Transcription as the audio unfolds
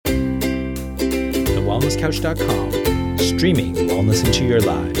wellnesscouch.com, streaming wellness into your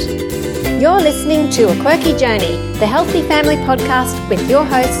lives. You're listening to A Quirky Journey, the Healthy Family Podcast with your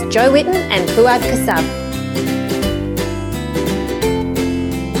hosts Jo Whitten and Fuad Kassab.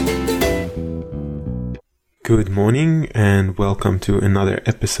 Good morning and welcome to another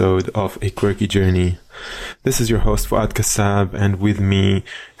episode of A Quirky Journey. This is your host Fuad Kassab, and with me,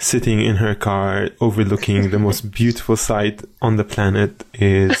 sitting in her car overlooking the most beautiful sight on the planet,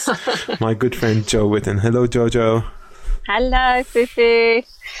 is my good friend Jo Whitten. Hello, Jojo. Hello, Fufu.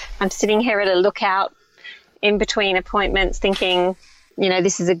 I'm sitting here at a lookout in between appointments thinking,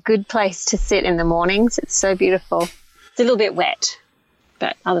 this is a good place to sit in the mornings. It's so beautiful. It's a little bit wet,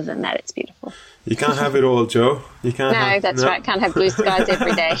 but other than that, it's beautiful. You can't have it all, Jo. You can't. Right. Can't have blue skies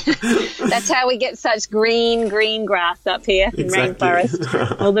every day. That's how we get such green grass up here in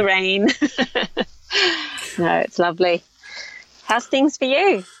rainforest. All the rain. No, it's lovely. How's things for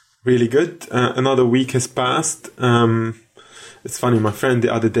you? Really good. Another week has passed. It's funny. My friend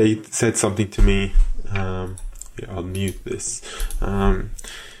the other day said something to me. I'll mute this.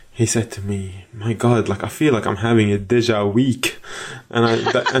 He said to me, "My God, I feel like I'm having a deja week," and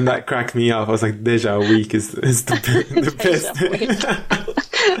that cracked me up. I was like, "Deja week is the best."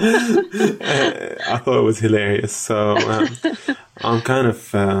 I thought it was hilarious. So I'm kind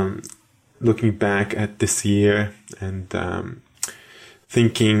of looking back at this year and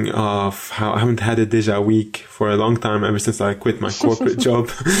thinking of how I haven't had a deja week for a long time, ever since I quit my corporate job.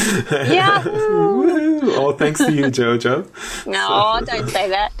 Yeah. All thanks to you, Jojo. No, don't say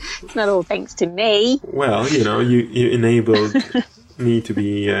that. It's not all thanks to me. Well, you enabled me to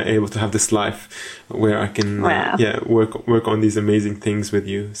be able to have this life where I can work on these amazing things with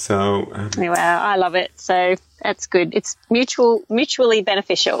you. So I love it. So that's good. It's mutually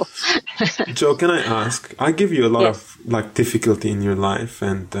beneficial. Jo, can I ask? I give you a lot of difficulty in your life,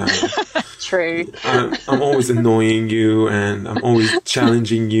 and true. I'm always annoying you, and I'm always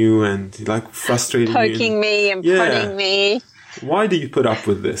challenging you, and frustrating poking me and prodding me. Why do you put up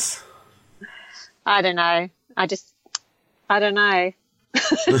with this? I don't know. I don't know.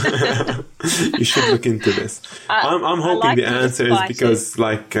 You should look into this. I'm hoping the answer is because,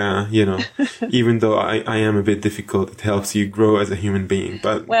 even though I am a bit difficult, it helps you grow as a human being.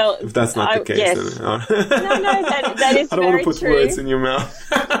 But if that's not the case, yes. then that is I don't want to put true. words in your mouth.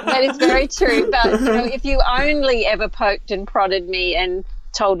 That is very true. But if you only ever poked and prodded me and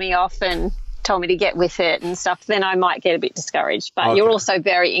told me off and told me to get with it and stuff, then I might get a bit discouraged. But You're also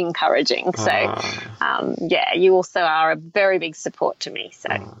very encouraging. So, you also are a very big support to me. So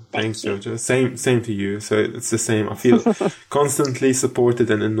thanks, Jojo. Same to you. So it's the same. I feel constantly supported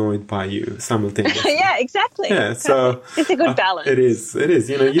and annoyed by you simultaneously. Yeah, exactly. Yeah, so it's a good balance. It is.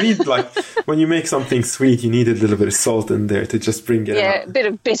 You need when you make something sweet, you need a little bit of salt in there to just bring it out. Yeah, a bit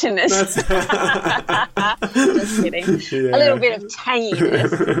of bitterness. Just kidding. Yeah. A little bit of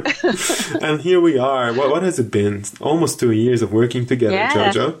tanginess. And here we are. What has it been? Almost 2 years of working together,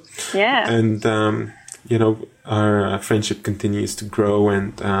 Jojo. Yeah. And, our friendship continues to grow,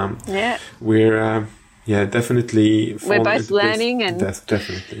 and we're definitely... We're both learning. And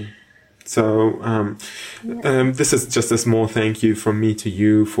definitely. So this is just a small thank you from me to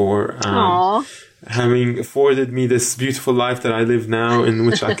you for... having afforded me this beautiful life that I live now, in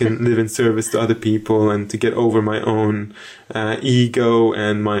which I can live in service to other people and to get over my own ego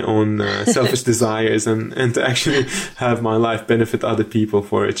and my own selfish desires, and to actually have my life benefit other people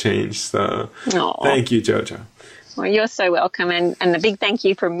for a change. So thank you, Jojo. Well, you're so welcome. And a big thank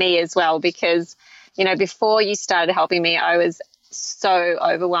you from me as well, because, before you started helping me, I was so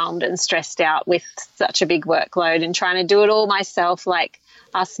overwhelmed and stressed out with such a big workload and trying to do it all myself, like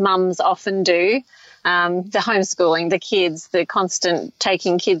us mums often do. The homeschooling, the kids, the constant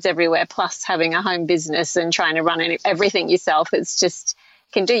taking kids everywhere, plus having a home business and trying to run everything yourself. It's just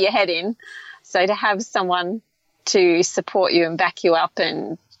can do your head in. So to have someone to support you and back you up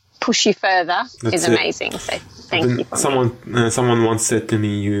and push you further is amazing. So thank you. Someone once said to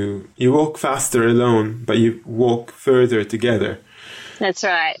me, you walk faster alone, but you walk further together. That's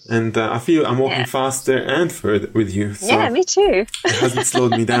right. And I feel I'm walking faster and further with you. So yeah, me too. It hasn't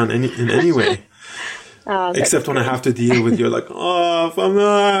slowed me down in any way. Except when I have to deal with you're like, I'm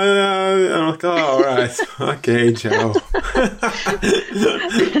like, all right. Okay, Jo.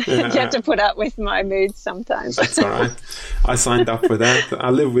 You have to put up with my moods sometimes. That's all right. I signed up for that. I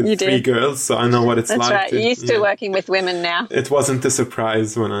live with 3 girls, so I know what it's like. That's right. You're used to working with women now. It wasn't a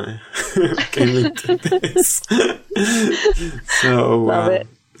surprise when I came into this. So love it.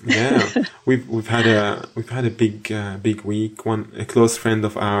 Yeah, we've had a big week. A close friend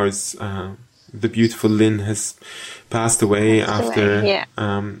of ours the beautiful Lynn has passed away after a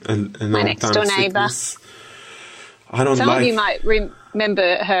my next door neighbour. I don't Some like. of you might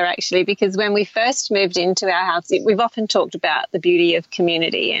remember her actually, because when we first moved into our house, we've often talked about the beauty of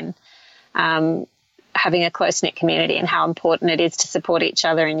community and having a close-knit community and how important it is to support each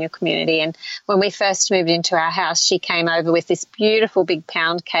other in your community. And when we first moved into our house, she came over with this beautiful big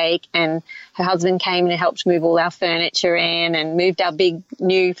pound cake, and her husband came and helped move all our furniture in and moved our big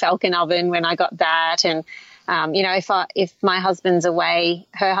new Falcon oven when I got that. And if my husband's away,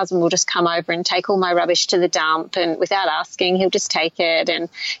 her husband will just come over and take all my rubbish to the dump, and without asking, he'll just take it. And,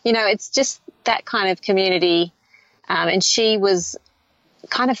 it's just that kind of community. And she was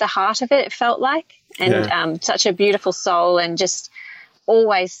kind of the heart of it felt like. And such a beautiful soul, and just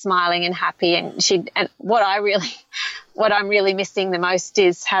always smiling and happy. And what I'm really missing the most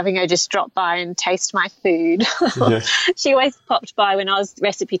is having her just drop by and taste my food. She always popped by when I was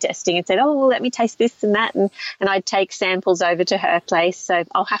recipe testing and said, "Oh, well, let me taste this and that," and I'd take samples over to her place. So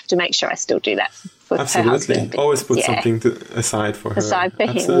I'll have to make sure I still do that for her husband. Always put something aside for her. Aside for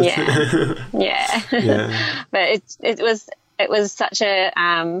him, yeah. But it was such a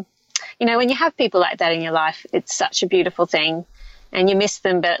when you have people like that in your life, it's such a beautiful thing, and you miss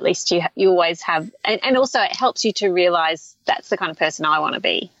them, but at least you always have, and also it helps you to realise that's the kind of person I want to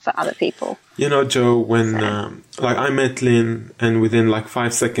be for other people. Jo, when I met Lynn, and within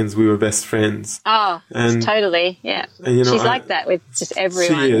 5 seconds we were best friends. Oh, and, totally, yeah. And, she's like that with just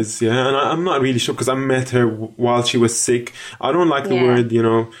everyone. She is, yeah. And I'm not really sure, because I met her while she was sick. I don't like the word,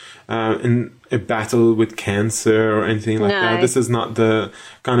 in a battle with cancer or anything like that. This is not the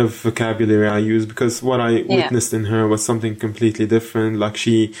kind of vocabulary I use, because what I witnessed in her was something completely different. Like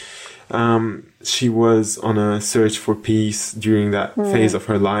she was on a search for peace during that phase of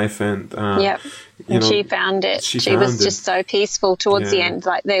her life, and and she found it. She was just so peaceful towards the end.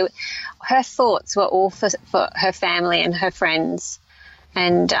 Like her thoughts were all for her family and her friends.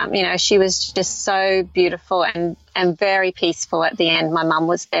 And, she was just so beautiful and very peaceful at the end. My mum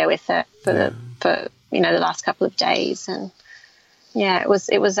was there with her for the last couple of days. And,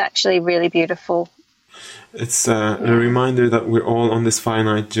 it was actually really beautiful. It's a reminder that we're all on this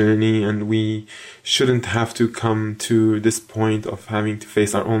finite journey, and we shouldn't have to come to this point of having to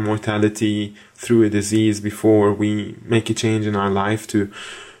face our own mortality through a disease before we make a change in our life to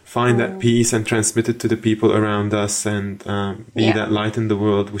find that peace and transmit it to the people around us, and be that light in the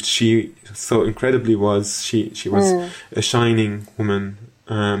world, which she so incredibly was. She was a shining woman,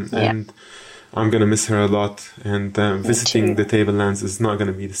 and I'm going to miss her a lot, and visiting the Tablelands is not going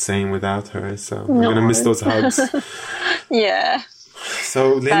to be the same without her, so I'm going to miss those hugs.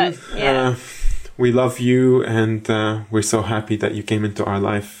 So Lynn, we love you, and we're so happy that you came into our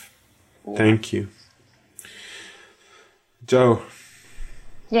life. Thank you. Jo.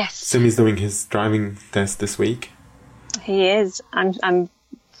 Yes. Simi's doing his driving test this week. He is. I'm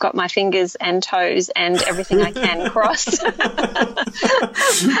got my fingers and toes and everything I can cross.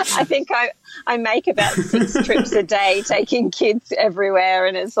 I think I make about 6 trips a day taking kids everywhere,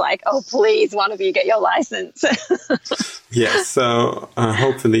 and it's like, oh, please, one of you get your license. Yes, so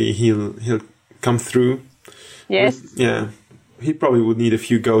hopefully he'll come through. Yes. He probably would need a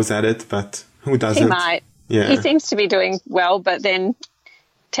few goes at it, but who doesn't? He might. Yeah. He seems to be doing well, but then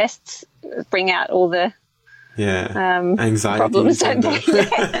tests bring out all the anxiety problems.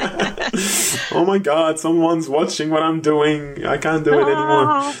 Oh my God, someone's watching what I'm doing. I can't do it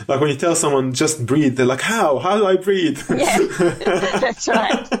anymore. Like when you tell someone just breathe, they're like, how do I breathe? Yeah, that's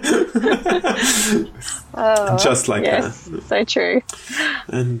right. Just like that. So true.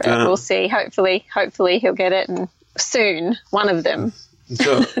 And but we'll see. Hopefully he'll get it, and soon, one of them.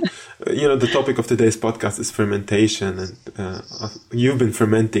 So, the topic of today's podcast is fermentation, and you've been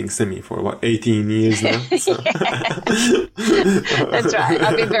fermenting, Simi, for 18 years now? So. That's right.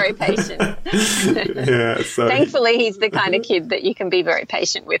 I've been very patient. So thankfully, he's the kind of kid that you can be very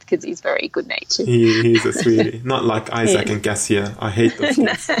patient with, because he's very good-natured. He's a sweetie. Not like Isaac and Cassia. I hate those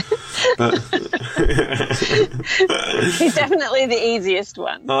kids. But he's definitely the easiest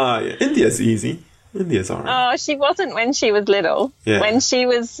one. India's easy. India's all right. Oh, she wasn't when she was little. Yeah. When she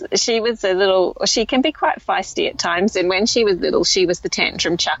was a little, she can be quite feisty at times. And when she was little, she was the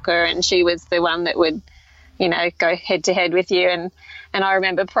tantrum chucker, and she was the one that would, go head to head with you. And I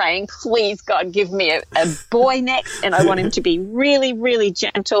remember praying, please, God, give me a boy next, and I want him to be really, really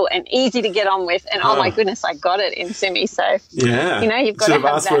gentle and easy to get on with. And oh my goodness, I got it in Simi. So you've got to have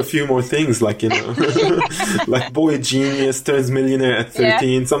asked for a few more things, like like boy genius turns millionaire at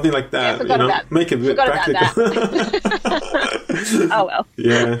 13, something like that. Make it a bit practical. Oh well.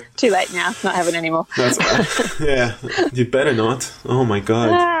 Yeah. Too late now. Not having any more. That's you better not. Oh my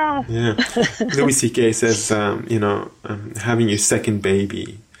God. Yeah. Louis C.K. says, having your second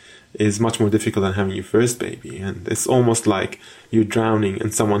baby is much more difficult than having your first baby. And it's almost like you're drowning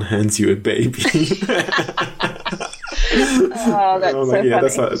and someone hands you a baby. Oh, that's so funny.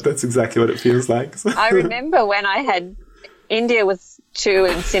 That's exactly what it feels like. I remember when India was 2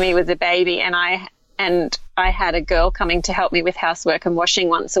 and Simi was a baby, and I had a girl coming to help me with housework and washing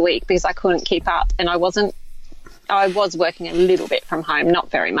once a week because I couldn't keep up, and I was working a little bit from home,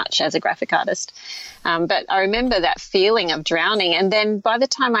 not very much as a graphic artist. But I remember that feeling of drowning. And then by the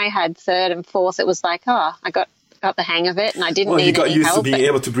time I had 3rd and 4th, it was like, I got the hang of it, and I didn't need any help. You got used to being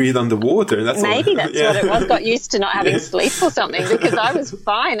able to breathe underwater. That's what it was. Got used to not having sleep or something, because I was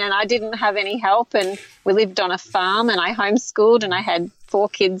fine and I didn't have any help. And we lived on a farm, and I homeschooled, and I had 4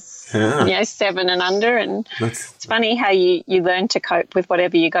 kids, 7 and under. And it's funny how you learn to cope with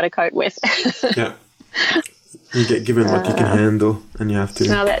whatever you got to cope with. Yeah. You get given what you can handle, and you have to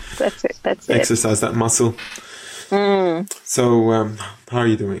that's exercise that muscle. So, how are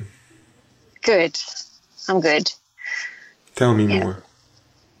you doing? Good. I'm good. Tell me more.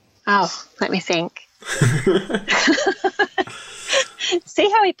 Oh, let me think. See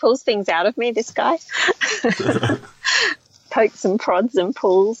how he pulls things out of me, this guy? Pokes and prods and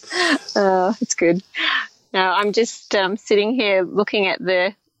pulls. It's good. Now, I'm just sitting here looking at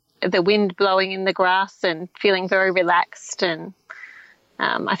the wind blowing in the grass and feeling very relaxed, and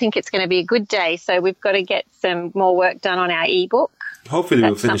I think it's going to be a good day. So we've got to get some more work done on our ebook. Hopefully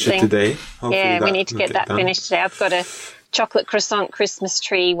we'll finish it today. We need to get that finished today. I've got a chocolate croissant Christmas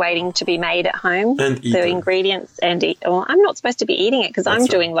tree waiting to be made at home. And eat the ingredients and eat. Well, I'm not supposed to be eating it because I'm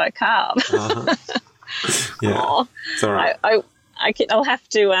doing low carb. Yeah, it's all right. I'll have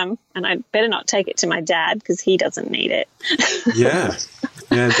to, and I better not take it to my dad because he doesn't need it. Yeah,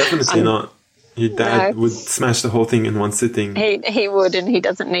 definitely not. Your dad would smash the whole thing in one sitting. He would, and he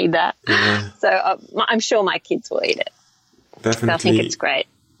doesn't need that. Yeah. So I'm sure my kids will eat it. Definitely. I think it's great.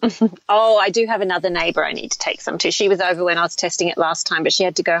 Oh, I do have another neighbour I need to take some to. She was over when I was testing it last time, but she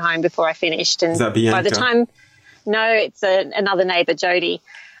had to go home before I finished. And is that Bianca? By the time, no, it's another neighbour, Jodie.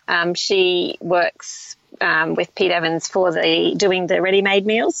 She works with Pete Evans for doing the ready-made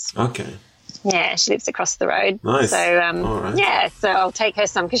meals. Okay. Yeah, she lives across the road. Nice. So, all right. yeah, so I'll take her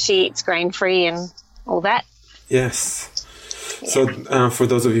some because she eats grain-free and all that. Yes. So for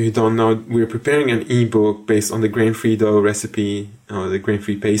those of you who don't know, we're preparing an ebook based on the grain-free dough recipe, or the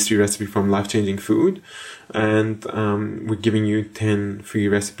grain-free pastry recipe from Life Changing Food. And we're giving you 10 free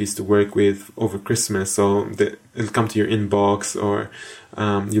recipes to work with over Christmas. So it'll come to your inbox, or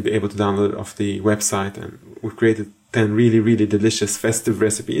you'll be able to download it off the website. And we've created 10 really, really delicious festive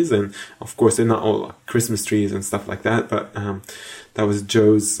recipes. And of course, they're not all Christmas trees and stuff like that, but that was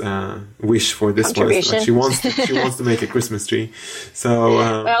Joe's wish for this one. Like she wants to make a Christmas tree. So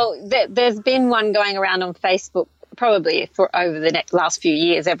well, there's been one going around on Facebook probably for over the last few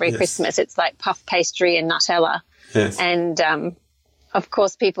years. Every Christmas, it's like puff pastry and Nutella. Yes. And of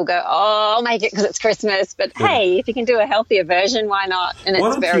course, people go, "Oh, I'll make it because it's Christmas." But hey, if you can do a healthier version, why not? And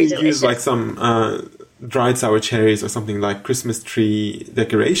it's very delicious. Why don't you use like some dried sour cherries or something like Christmas tree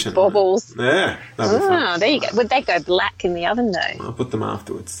decoration? Baubles. Yeah. Oh, there you go. Would they go black in the oven though? I'll put them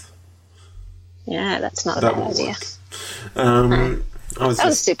afterwards. Yeah, that's not a bad idea. That was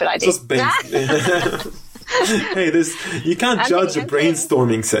a stupid idea. Just hey, you can't judge a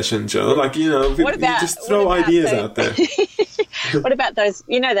brainstorming session, Joe. Like, you just throw ideas out there. What about those,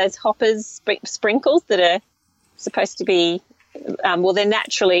 those hoppers sprinkles that are supposed to be, they're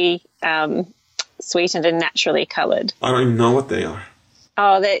naturally sweetened and naturally coloured. I don't even know what they are.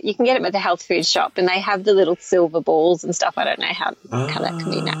 Oh, you can get them at the health food shop, and they have the little silver balls and stuff. I don't know how that can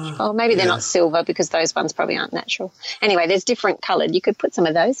be natural. Oh, maybe they're not silver because those ones probably aren't natural. Anyway, there's different coloured. You could put some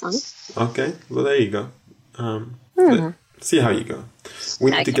of those on. Okay, well, there you go. See how you go.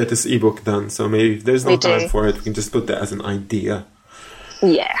 We need to get this ebook done, so maybe if there's no time for it, we can just put that as an idea.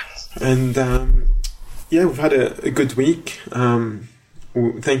 Yeah. And we've had a good week.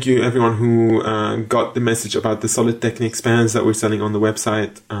 Thank you everyone who got the message about the Solid Techniques pans that we're selling on the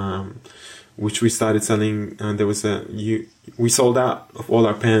website, which we started selling. There was we sold out of all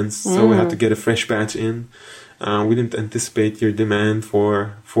our pans, so we had to get a fresh batch in. We didn't anticipate your demand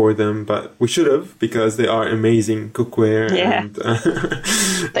for them, but we should have, because they are amazing cookware. Yeah. And,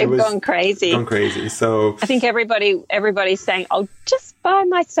 they've gone crazy. So I think everybody's saying, "I'll just buy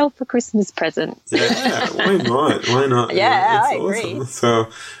myself a Christmas present." Yeah, why not? Yeah, I agree. Awesome. So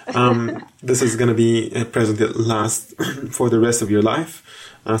this is going to be a present that lasts for the rest of your life.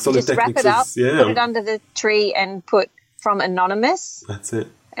 So just wrap it up, put it under the tree, and put "From Anonymous." That's it.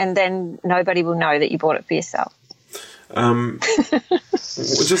 And then nobody will know that you bought it for yourself.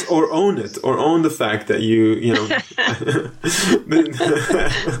 just or own it, or own the fact that you know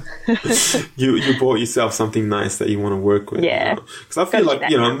you bought yourself something nice that you want to work with. Yeah, because I feel like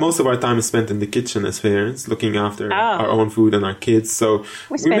most of our time is spent in the kitchen as parents, looking after our own food and our kids. So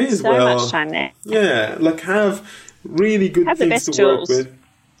we spend may as so well, much time there. Yeah, like have really good things to work with.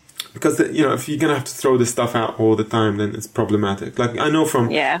 Because, if you're going to have to throw this stuff out all the time, then it's problematic. Like, I know from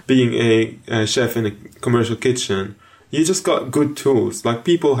being a chef in a commercial kitchen, you just got good tools. Like,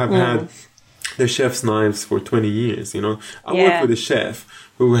 people have had their chef's knives for 20 years, I worked with a chef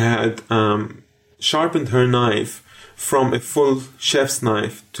who had sharpened her knife from a full chef's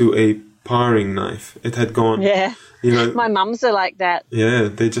knife to a paring knife. It had gone... Yeah. My mums are like that. Yeah,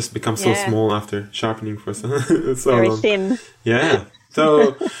 they just become so small after sharpening for so very long. Thin. Yeah.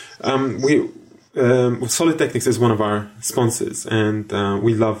 So, Solid Techniques is one of our sponsors, and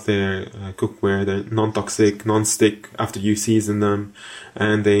we love their cookware. They're non-toxic, non-stick after you season them,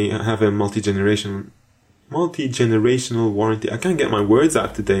 and they have a multi-generational warranty. I can't get my words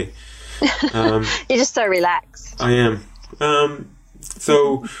out today. You're just so relaxed. I am.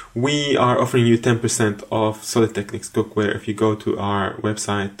 So we are offering you 10% off Solid Techniques cookware. If you go to our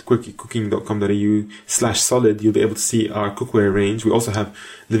website, quirkycooking.com.au/solid, you'll be able to see our cookware range. We also have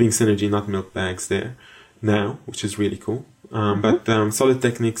Living Synergy nut milk bags there now, which is really cool. But Solid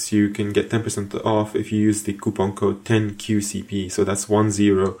Techniques, you can get 10% off if you use the coupon code 10QCP. So that's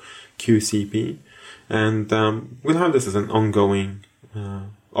 10QCP. And we'll have this as an ongoing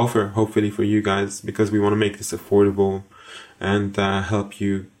offer, hopefully, for you guys, because we want to make this affordable and help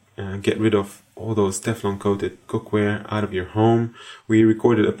you get rid of all those Teflon-coated cookware out of your home. We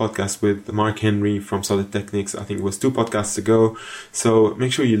recorded a podcast with Mark Henry from Solid Techniques. I think it was 2 podcasts ago. So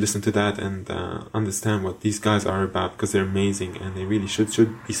make sure you listen to that and understand what these guys are about, because they're amazing and they really should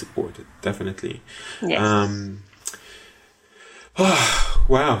be supported. Definitely. Yes.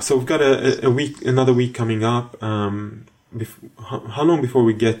 Wow. So we've got another week coming up. How long before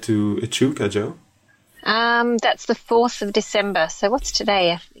we get to Echuca, Joe? That's the 4th of December. So what's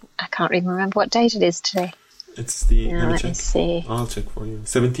today? I can't even remember what date it is today. It's the... let me see. I'll check for you.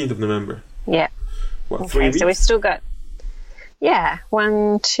 17th of November. Yeah. What, 3 weeks? So we've still got...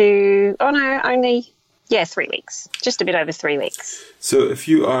 1, 2... Oh, no, only... 3 weeks. Just a bit over 3 weeks. So if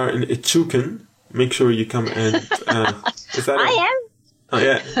you are an Echucan, make sure you come and... is that I am. Oh,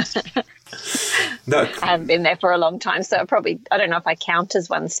 yeah. I haven't been there for a long time, so I don't know if I count as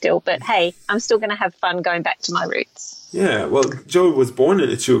one still, but hey, I'm still going to have fun going back to my roots. Yeah, well, Joe was born in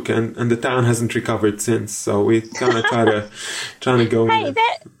Echuca, and the town hasn't recovered since, so we kind of trying to go in. Hey,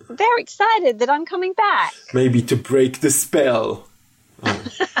 they're excited that I'm coming back. Maybe to break the spell. Oh.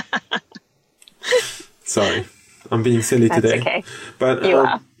 Sorry, I'm being silly today. That's okay. But, you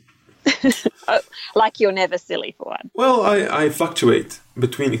are. Like you're never silly for one. Well, I fluctuate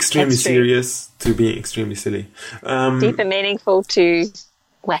between extremely serious to being extremely silly. Deep and meaningful to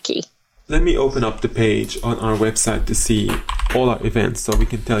wacky. Let me open up the page on our website to see all our events so we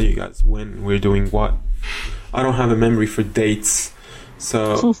can tell you guys when we're doing what. I don't have a memory for dates,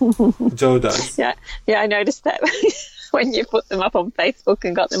 so Joe does. Yeah, I noticed that when you put them up on Facebook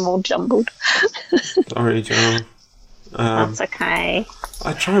and got them all jumbled. Sorry, Joe. That's okay.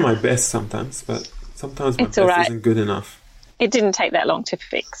 I try my best sometimes, but sometimes my best isn't good enough. It didn't take that long to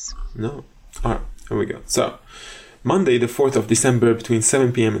fix. No. All right, here we go. So, Monday, the 4th of December, between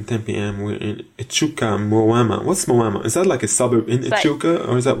 7 p.m. and 10 p.m., we're in Echuca, Moama. What's Moama? Is that like a suburb in Echuca,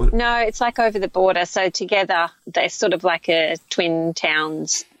 or is that what? No, it's like over the border. So together, they're sort of like twin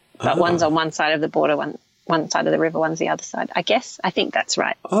towns, but one's on one side of the border, one side of the river, one's the other side. I think that's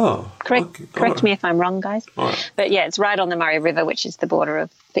right. Oh, correct me if I'm wrong, guys. Right. But yeah, it's right on the Murray River, which is the border of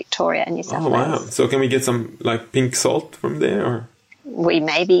Victoria and New South Wales. Wow! So can we get some like pink salt from there, or we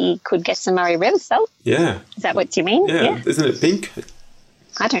maybe could get some Murray River salt? Yeah. Is that what you mean? Yeah. Isn't it pink?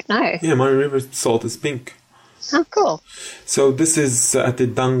 I don't know. Yeah, Murray River salt is pink. Oh, cool. So this is at the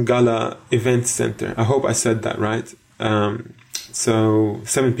Dangala Event Center. I hope I said that right. So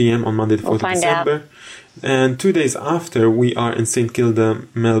 7 p.m. on Monday the 4th of December. Out. And 2 days after, we are in St. Kilda,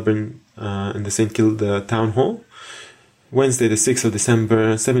 Melbourne, in the St. Kilda Town Hall. Wednesday the 6th of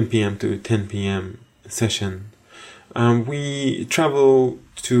December, 7 p.m. to 10 p.m. session. We travel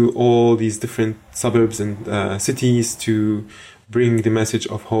to all these different suburbs and cities to bring the message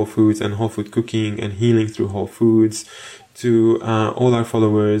of whole foods and whole food cooking and healing through whole foods to all our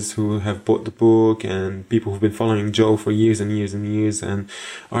followers who have bought the book and people who've been following Joe for years and years and years and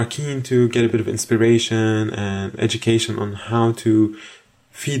are keen to get a bit of inspiration and education on how to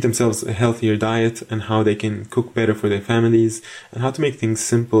feed themselves a healthier diet and how they can cook better for their families and how to make things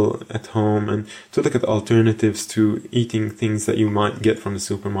simple at home and to look at alternatives to eating things that you might get from the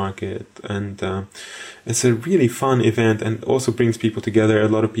supermarket. And it's a really fun event and also brings people together. A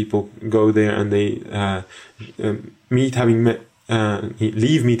lot of people go there and they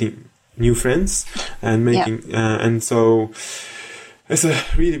leave meeting new friends and making and so it's a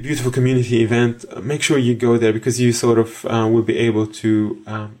really beautiful community event. Make sure you go there because you sort of will be able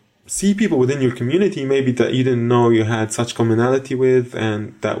to see people within your community maybe that you didn't know you had such commonality with,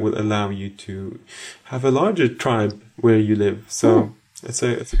 and that will allow you to have a larger tribe where you live. So it's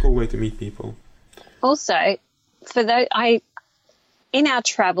a cool way to meet people. Also, for those, in our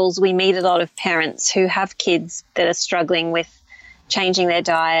travels, we meet a lot of parents who have kids that are struggling with changing their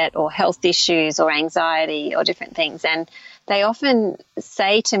diet or health issues or anxiety or different things. And they often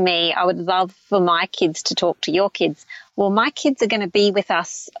say to me, I would love for my kids to talk to your kids. Well, my kids are going to be with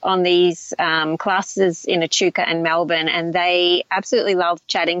us on these classes in Echuca and Melbourne, and they absolutely love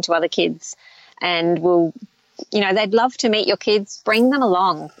chatting to other kids and will, they'd love to meet your kids. Bring them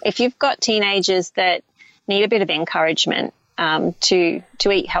along. If you've got teenagers that need a bit of encouragement to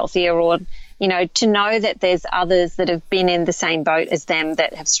eat healthier or to know that there's others that have been in the same boat as them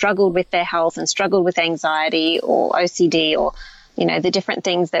that have struggled with their health and struggled with anxiety or OCD or, the different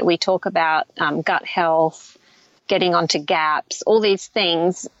things that we talk about, gut health, getting onto gaps, all these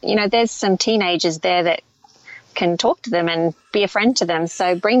things, there's some teenagers there that can talk to them and be a friend to them.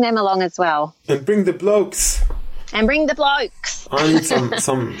 So bring them along as well. And bring the blokes. I I need some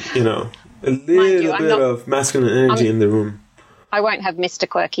a little bit of masculine energy in the room. I won't have Mr.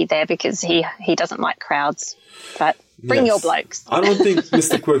 Quirky there because he doesn't like crowds, but bring your blokes. I don't think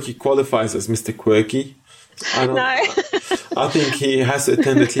Mr. Quirky qualifies as Mr. Quirky. No. I think he has to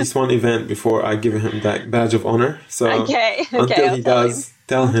attend at least one event before I give him that badge of honor. So until he does,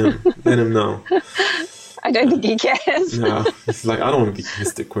 tell him, let him know. I don't think he cares. No, he's like, I don't want to be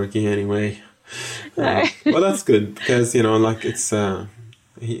Mr. Quirky anyway. No. Well, that's good because, it's...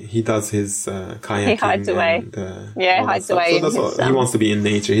 He does his kayaking. He hides away. Hides away. So he wants to be in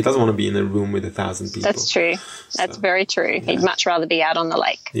nature. He doesn't want to be in a room with 1,000 people. That's true. That's very true. Yeah. He'd much rather be out on the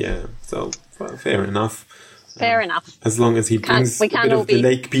lake. Yeah. So fair enough. Fair enough. As long as he brings a bit of the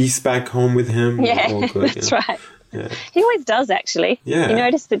lake peace back home with him. Yeah, all good, that's right. Yeah. He always does, actually. Yeah. You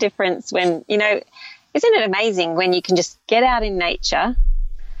notice the difference when, isn't it amazing when you can just get out in nature,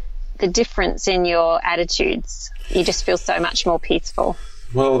 the difference in your attitudes? You just feel so much more peaceful.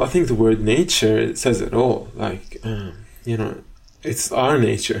 Well, I think the word nature says it all. Like, it's our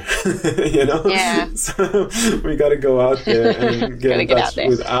nature, Yeah. So we got to go out there and get in touch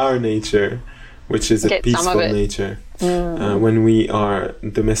with our nature, which is a peaceful nature. When we are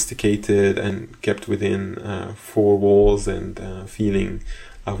domesticated and kept within 4 walls and feeling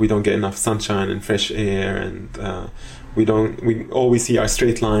we don't get enough sunshine and fresh air and we always see our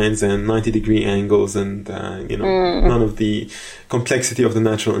straight lines and 90-degree angles and none of the complexity of the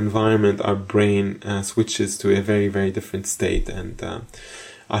natural environment. Our brain switches to a very, very different state, and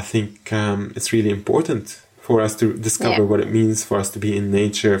I think it's really important for us to discover what it means for us to be in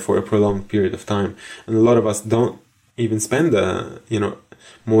nature for a prolonged period of time. And a lot of us don't even spend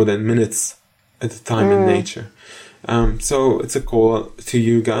more than minutes at a time in nature. So it's a call to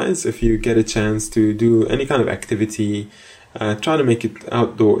you guys. If you get a chance to do any kind of activity, try to make it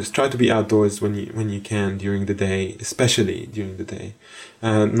outdoors. Try to be outdoors when you can during the day, especially during the day.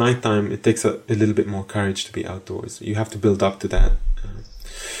 Nighttime, it takes a little bit more courage to be outdoors. You have to build up to that.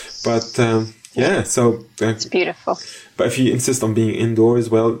 So it's beautiful. But if you insist on being indoors,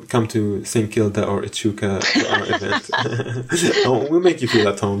 well, come to St. Kilda or Echuca to our event. We'll make you feel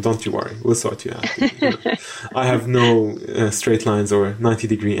at home. Don't you worry. We'll sort you out. I have no straight lines or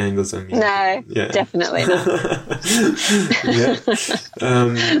 90-degree angles on me. No, definitely not.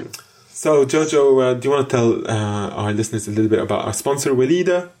 So, Jojo, do you want to tell our listeners a little bit about our sponsor,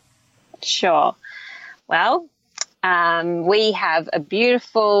 Weleda? Sure. Well, we have a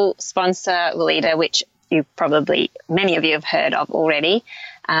beautiful sponsor, Weleda, which many of you have heard of already,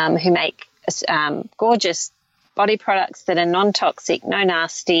 who make gorgeous body products that are non-toxic, no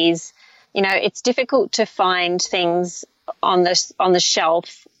nasties. It's difficult to find things on the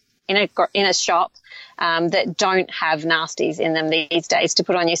shelf in a shop that don't have nasties in them these days to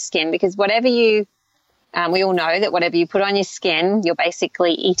put on your skin, because we all know that whatever you put on your skin, you're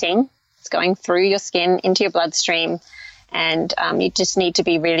basically eating. It's going through your skin into your bloodstream, and you just need to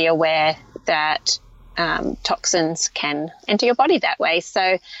be really aware that toxins can enter your body that way.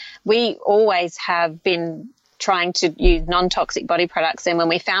 So we always have been trying to use non-toxic body products, and when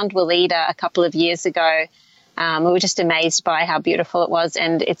we found Weleda a couple of years ago, We were just amazed by how beautiful it was,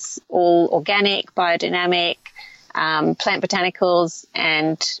 and it's all organic, biodynamic, plant botanicals,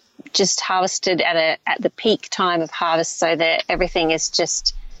 and just harvested at the peak time of harvest, so that everything is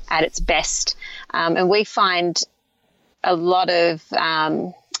just at its best. And we find a lot of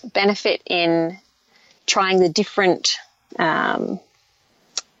benefit in trying the different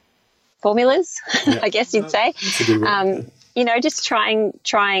formulas, I guess you'd say. Just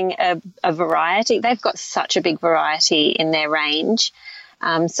trying a variety. They've got such a big variety in their range,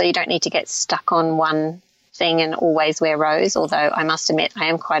 so you don't need to get stuck on one thing and always wear rose, although I must admit I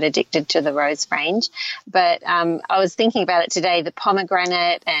am quite addicted to the rose range. But I was thinking about it today, the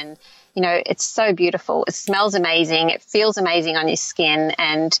pomegranate, and it's so beautiful. It smells amazing. It feels amazing on your skin,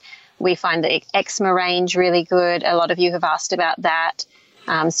 and we find the eczema range really good. A lot of you have asked about that.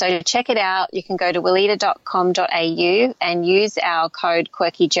 So check it out. You can go to willita.com.au and use our code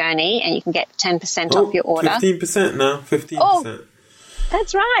QuirkyJourney, and you can get 10% off your order. 15% now, 15%. Oh,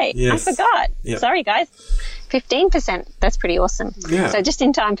 that's right. Yes. I forgot. Yep. Sorry, guys. 15%. That's pretty awesome. Yeah. So just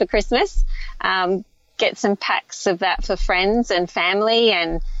in time for Christmas, get some packs of that for friends and family,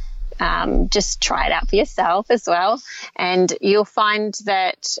 and just try it out for yourself as well. And you'll find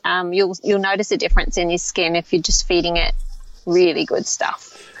that you'll notice a difference in your skin if you're just feeding it really good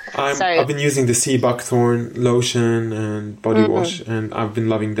stuff. I've been using the sea buckthorn lotion and body wash, and I've been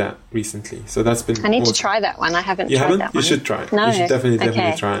loving that recently. So that's been I need awesome. to try that one. I haven't You tried haven't? that You one. should try it. No. You should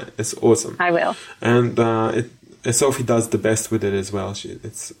definitely try it. It's awesome. I will. And Sophie does the best with it as well.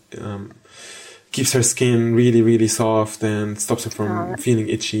 It's keeps her skin really, really soft and stops her from feeling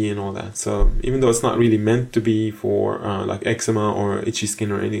itchy and all that. So even though it's not really meant to be for like eczema or itchy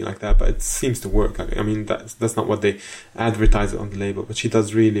skin or anything like that, but it seems to work. I mean, that's not what they advertise it on the label, but she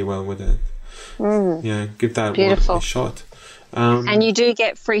does really well with it. Yeah, give that one a shot. And you do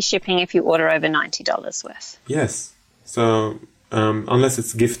get free shipping if you order over $90 worth. Yes. So unless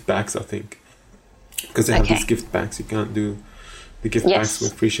it's gift bags, I think, because they have these gift bags, you can't do the gift bags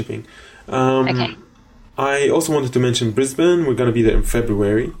with free shipping. I also wanted to mention Brisbane. We're going to be there in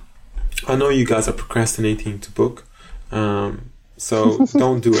February. I know you guys are procrastinating to book, so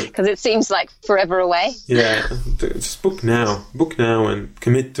don't do it. Because it seems like forever away. Yeah, just book now. Book now and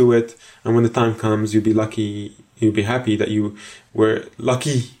commit to it. And when the time comes, you'll be happy that you were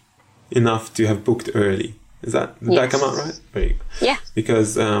lucky enough to have booked early. Did that come out right? There you go. Yeah.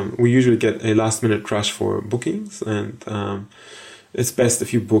 Because we usually get a last minute rush for bookings, and it's best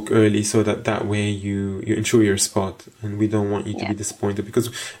if you book early, so that way you ensure your spot, and we don't want you to be disappointed, because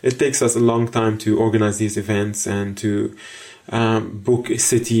it takes us a long time to organize these events and to book a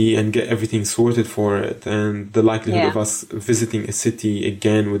city and get everything sorted for it, and the likelihood of us visiting a city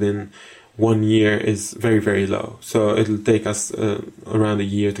again within 1 year is very, very low. So it'll take us around a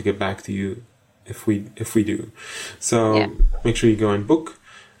year to get back to you if we do. So make sure you go and book.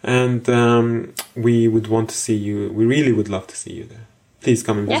 And we would want to see you. We really would love to see you there. Please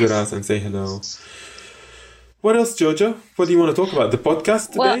come and visit us and say hello. What else, Jojo? What do you want to talk about? The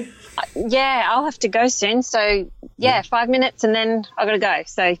podcast today? Well, I'll have to go soon. So, 5 minutes and then I've got to go.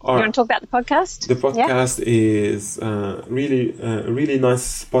 So, you want to talk about the podcast? The podcast is a really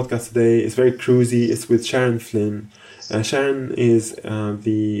nice podcast today. It's very cruisy. It's with Sharon Flynn. Sharon is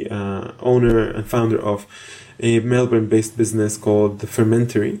the owner and founder of a Melbourne-based business called The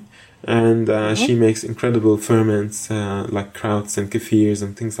Fermentery, and she makes incredible ferments like krauts and kefirs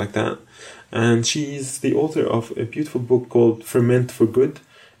and things like that. And she's the author of a beautiful book called Ferment for Good,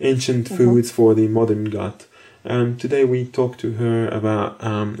 Ancient Foods for the Modern Gut. And today we talk to her about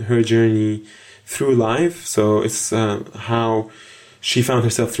her journey through life. So it's how she found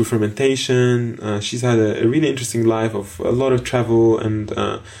herself through fermentation. She's had a really interesting life of a lot of travel, and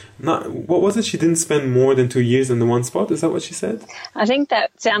what was it? She didn't spend more than 2 years in the one spot. Is that what she said? I think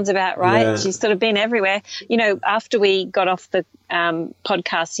that sounds about right. Yeah. She's sort of been everywhere. After we got off the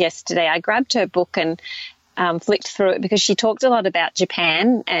podcast yesterday, I grabbed her book and flicked through it, because she talked a lot about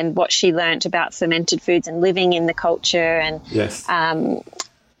Japan and what she learnt about fermented foods and living in the culture. And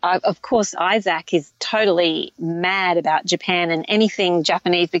of course, Isaac is totally mad about Japan and anything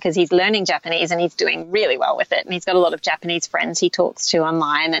Japanese, because he's learning Japanese and he's doing really well with it. And he's got a lot of Japanese friends he talks to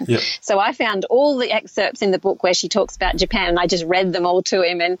online. And so I found all the excerpts in the book where she talks about Japan, and I just read them all to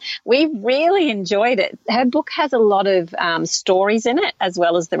him. And we really enjoyed it. Her book has a lot of stories in it, as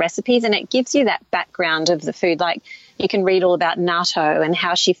well as the recipes, and it gives you that background of the food. Like, you can read all about natto and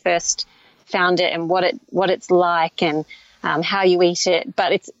how she first found it and what it's like, and how you eat it,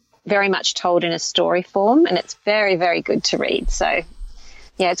 but it's very much told in a story form, and it's very, very good to read. So,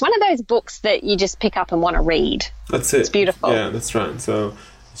 it's one of those books that you just pick up and want to read. That's it. It's beautiful. Yeah, that's right. So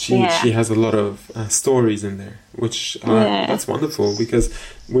She has a lot of stories in there, which that's wonderful, because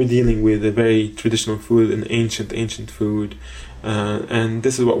we're dealing with a very traditional food, an ancient food, and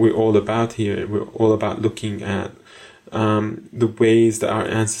this is what we're all about here. We're all about looking at the ways that our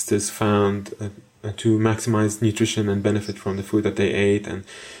ancestors found to maximize nutrition and benefit from the food that they ate, and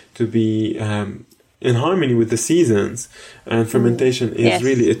to be in harmony with the seasons. And fermentation is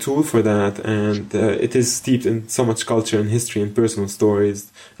really a tool for that, and it is steeped in so much culture and history and personal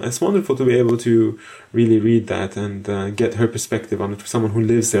stories. And it's wonderful to be able to really read that and get her perspective on it, for someone who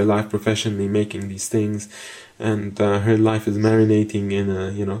lives their life professionally making these things, and her life is marinating in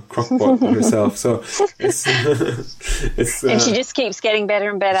a crock pot herself. So it's and she just keeps getting better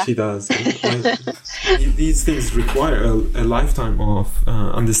and better. She does. These things require a lifetime of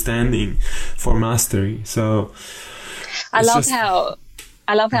understanding for mastery. So I love how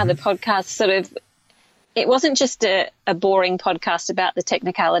the podcast sort of, it wasn't just a boring podcast about the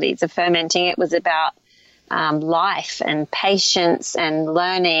technicalities of fermenting. It was about life and patience and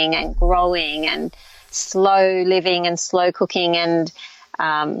learning and growing and slow living and slow cooking and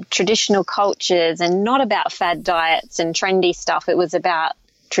traditional cultures, and not about fad diets and trendy stuff. It was about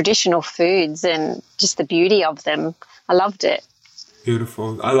traditional foods and just the beauty of them. I loved it.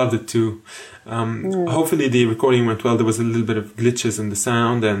 Beautiful. I loved it too. Hopefully the recording went well. There was a little bit of glitches in the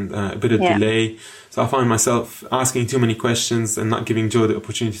sound and a bit of delay. So I found myself asking too many questions and not giving Jo the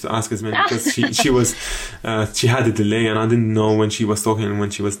opportunity to ask as many, because she had a delay, and I didn't know when she was talking and when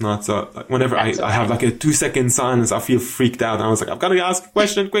she was not. So whenever I have like a 2-second silence, I feel freaked out. And I was like, I've got to ask a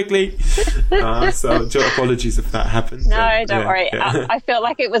question quickly. So Jo, apologies if that happened. No, don't worry. Yeah. I felt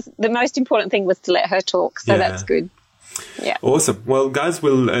like it was, the most important thing was to let her talk. So that's good. Yeah. Awesome. Well, guys,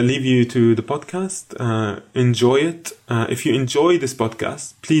 we'll leave you to the podcast. Enjoy it. If you enjoy this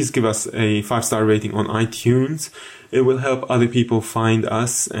podcast, please give us a 5-star rating on iTunes. It will help other people find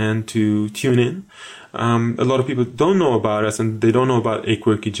us and to tune in. A lot of people don't know about us, and they don't know about A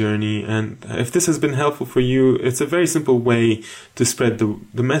Quirky Journey. And if this has been helpful for you, it's a very simple way to spread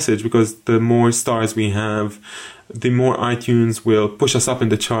the message, because the more stars we have, the more iTunes will push us up in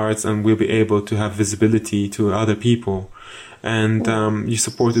the charts, and we'll be able to have visibility to other people. And your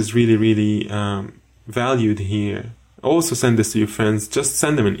support is really, really valued here. Also send this to your friends. Just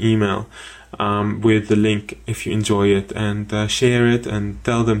send them an email with the link if you enjoy it, and share it and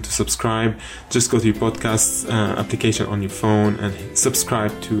tell them to subscribe. Just go to your podcast application on your phone and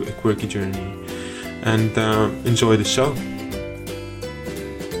subscribe to A Quirky Journey, and enjoy the show.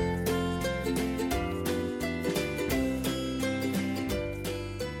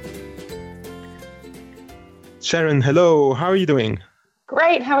 Sharon, hello. How are you doing?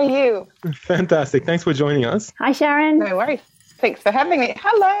 Great. How are you? Fantastic. Thanks for joining us. Hi, Sharon. No worries. Thanks for having me.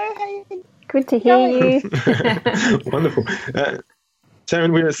 Hello. How are you? Good to hear you. Wonderful.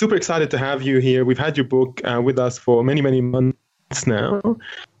 Sharon, we're super excited to have you here. We've had your book with us for many, many months now.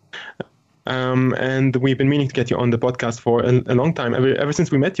 And we've been meaning to get you on the podcast for a long time, ever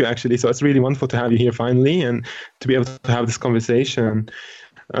since we met you, actually. So it's really wonderful to have you here finally, and to be able to have this conversation.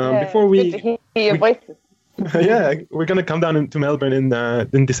 Before we... Good to hear your voices. Yeah, we're going to come down to Melbourne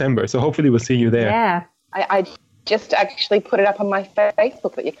in December, so hopefully we'll see you there. Yeah. I just actually put it up on my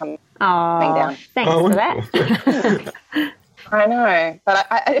Facebook that you're coming down. Thanks for that. I know, but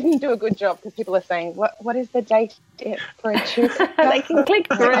I didn't do a good job, because people are saying, what is the date for a Tuesday? They can click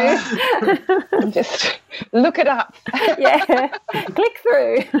through. Just look it up. Yeah, click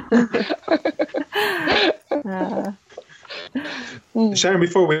through. Sharon,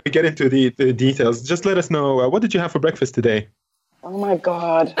 before we get into the details, just let us know, what did you have for breakfast today? Oh my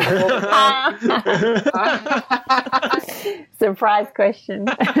God. Surprise question.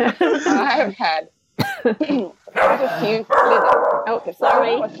 I have had a few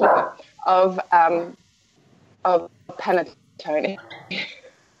slivers of panettone.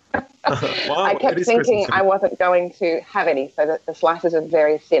 Wow, I kept thinking I wasn't going to have any, so that the slices are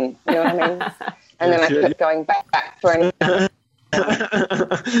very thin. You know what I mean? And then I kept going back for another.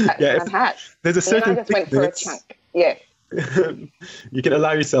 There's a certain. And then I just went for a chunk. Yeah. You can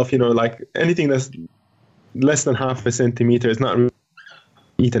allow yourself, like anything that's less than half a centimeter is not really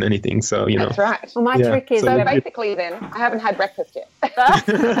eaten anything. So That's right. Well, my trick is. So basically, then I haven't had breakfast yet.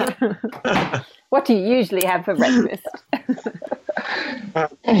 What do you usually have for breakfast?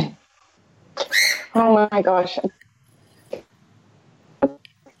 Oh my gosh.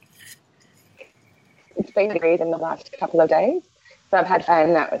 It's been agreed in the last couple of days. So I've had,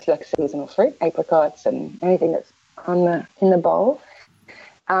 and that was like seasonal fruit, apricots, and anything that's in the bowl.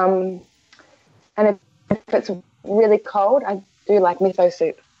 And if it's really cold, I do like miso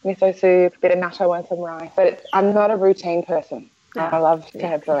soup, a bit of natto and some rice. But I'm not a routine person. I love to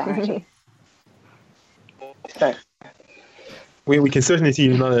have variety. So. We can certainly see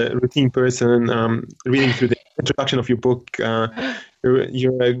you're not a routine person. Reading through the introduction of your book,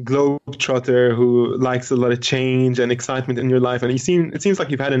 you're a globetrotter who likes a lot of change and excitement in your life, and it seems like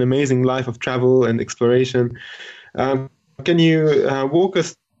you've had an amazing life of travel and exploration. Can you walk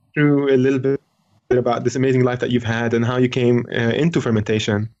us through a little bit about this amazing life that you've had and how you came into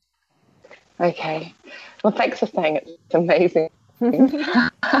fermentation? Okay. Well, thanks for saying it's amazing.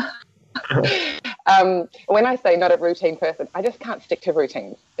 When I say not a routine person, I just can't stick to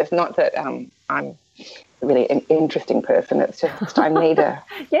routines. It's not that I'm really an interesting person. It's just I need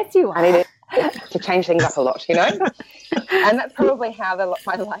yes, you are. I need to change things up a lot, you know. And that's probably how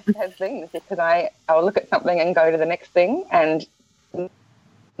my life has been, because I'll look at something and go to the next thing. And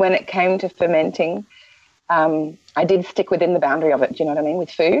when it came to fermenting, I did stick within the boundary of it. Do you know what I mean? With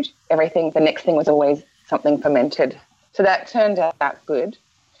food, the next thing was always something fermented. So that turned out good.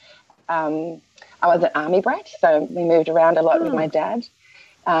 I was an army brat, so we moved around a lot with my dad,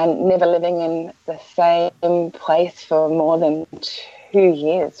 never living in the same place for more than 2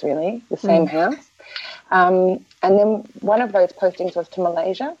 years, really, the same house. And then one of those postings was to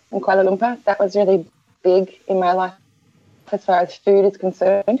Malaysia in Kuala Lumpur. That was really big in my life as far as food is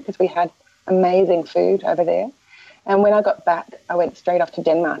concerned, because we had amazing food over there. And when I got back, I went straight off to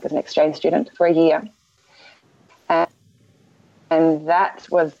Denmark as an exchange student for a year. And that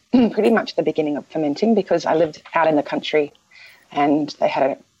was pretty much the beginning of fermenting, because I lived out in the country and they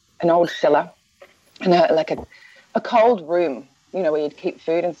had an old cellar and a cold room, you know, where you'd keep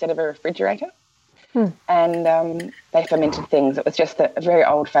food instead of a refrigerator. And they fermented things. It was just a very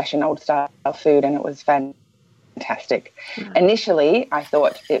old-fashioned, old-style food, and it was fantastic. Initially, I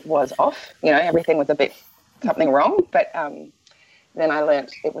thought it was off. You know, everything was something wrong. But then I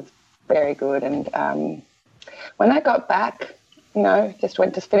learnt it was very good. And when I got back, you know, just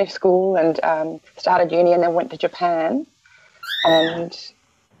went to finish school and started uni, and then went to Japan and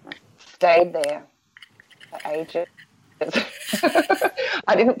stayed there for ages.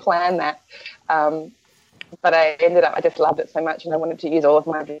 I didn't plan that, but I just loved it so much, and I wanted to use all of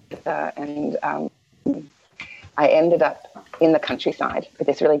my visa, and I ended up in the countryside with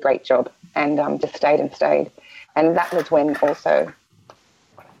this really great job, and just stayed. And that was when also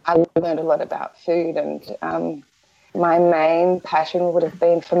I learned a lot about food, and my main passion would have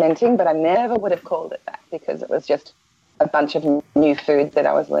been fermenting, but I never would have called it that, because it was just a bunch of new food that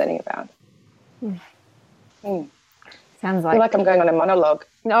I was learning about. Sounds I feel like I'm going on a monologue.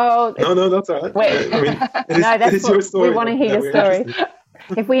 No, that's all right. Wait. I mean, it is your story. We want to hear your story.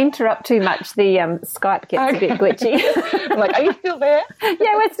 If we interrupt too much, the Skype gets a bit glitchy. I'm like, are you still there?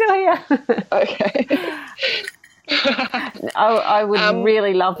 Yeah, we're still here. Okay. I would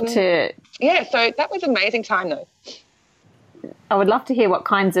really love to. Yeah, so that was an amazing time, though. I would love to hear what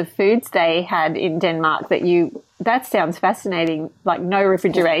kinds of foods they had in Denmark that sounds fascinating, like no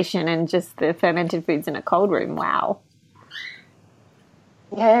refrigeration and just the fermented foods in a cold room. Wow.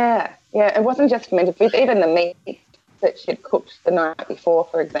 Yeah, it wasn't just fermented foods, even the meat that she'd cooked the night before,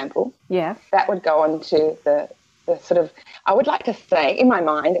 for example. Yeah. That would go on to the sort of, I would like to say, in my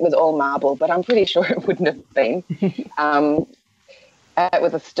mind, it was all marble, but I'm pretty sure it wouldn't have been. It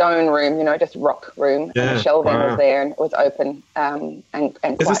was a stone room, you know, just rock room. Yeah, and the shelving was there, and it was open. And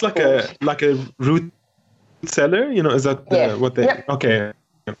is this like a root cellar? You know, is that what they? Yep. Okay,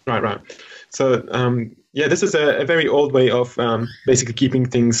 right. So this is a very old way of basically keeping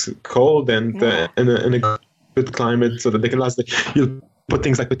things cold and in a good climate, so that they can last. You'll put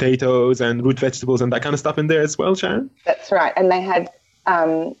things like potatoes and root vegetables and that kind of stuff in there as well, Sharon. That's right, and they had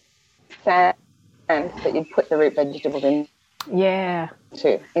sand that you'd put the root vegetables in. Yeah,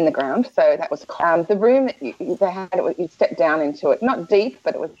 too, in the ground. So that was the room that they had. You stepped down into it, not deep,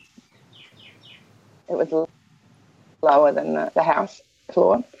 but it was lower than the house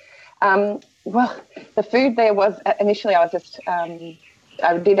floor. Well, the food there was initially. I was just I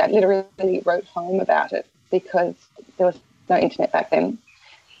literally wrote home about it, because there was no internet back then.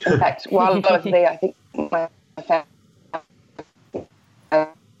 In fact, while I was there, I think my family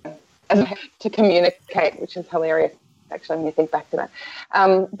to communicate, which is hilarious. Actually, when you think back to that,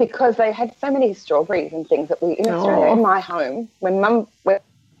 because they had so many strawberries and things that in Australia, in my home, when Mum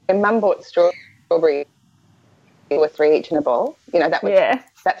bought strawberries, there were 3 each in a bowl. You know,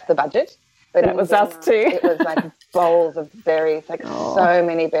 that's the budget. But that was us too. It was like bowls of berries, so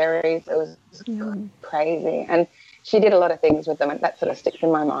many berries. It was crazy. And she did a lot of things with them, and that sort of sticks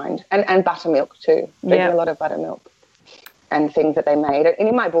in my mind. And buttermilk too. Drinking a lot of buttermilk and things that they made. And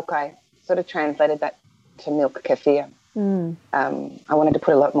in my book, I sort of translated that to milk kefir. I wanted to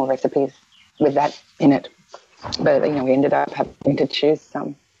put a lot more recipes with that in it. But, you know, we ended up having to choose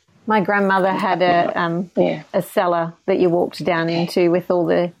some. My grandmother had a cellar that you walked down into with all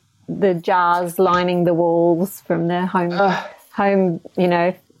the jars lining the walls from the home, you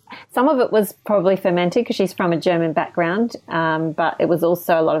know. Some of it was probably fermented because she's from a German background, but it was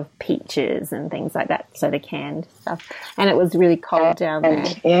also a lot of peaches and things like that, so the canned stuff. And it was really cold down there.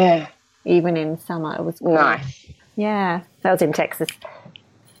 Yeah. Even in summer, it was cold. Nice. Yeah, that was in Texas.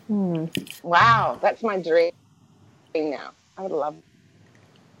 Wow, that's my dream now. I would love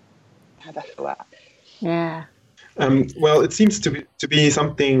to have that for that. Yeah. Well, it seems to be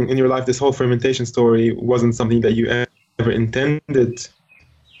something in your life. This whole fermentation story wasn't something that you ever intended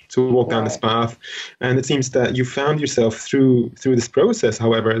to walk down this path, and it seems that you found yourself through this process.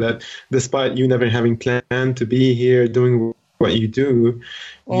 However, that despite you never having planned to be here doing what you do,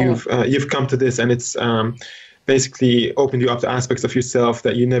 you've come to this, and it's basically opened you up to aspects of yourself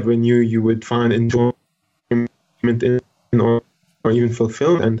that you never knew you would find enjoyment in or even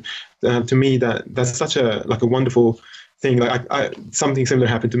fulfillment. And to me, that's such a wonderful thing. Like something similar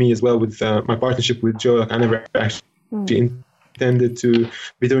happened to me as well with my partnership with Joe. Like I never actually intended to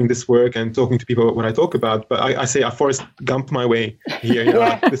be doing this work and talking to people about what I talk about, but I say I Forrest Gumped my way here. You know,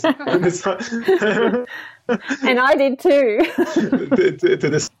 like this and I did too. to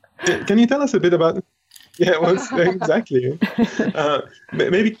this. Can you tell us a bit about? Yeah, well, exactly.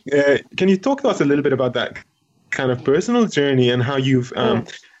 Maybe can you talk to us a little bit about that kind of personal journey and how you've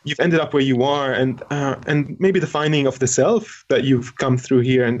ended up where you are, and maybe the finding of the self that you've come through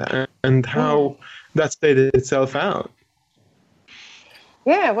here, and how that's played itself out.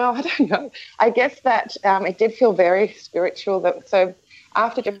 Yeah, well, I don't know. I guess that it did feel very spiritual. So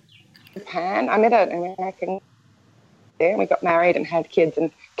after Japan, I met an American there, and we got married and had kids and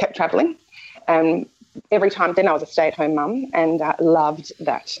kept traveling. Every time then I was a stay-at-home mum, and loved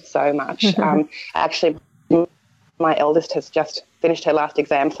that so much. Actually, my eldest has just finished her last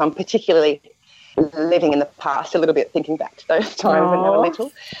exam, so I'm particularly living in the past a little bit, thinking back to those times when they were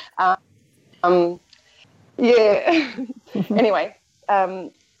little. Yeah. Anyway,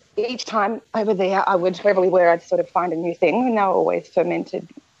 each time over there, I would, wherever we were, I'd sort of find a new thing, and they were always fermented.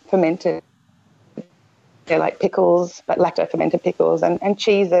 They're like pickles, but lacto-fermented pickles and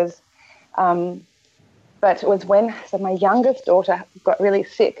cheeses. But it was when my youngest daughter got really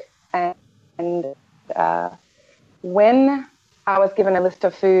sick, and when I was given a list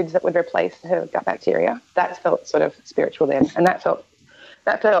of foods that would replace her gut bacteria, that felt sort of spiritual then, and that felt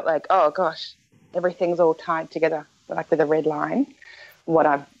like, oh gosh, everything's all tied together, like with a red line. What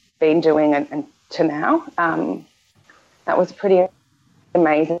I've been doing and to now, that was pretty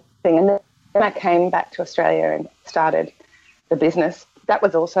amazing. And then I came back to Australia and started the business. That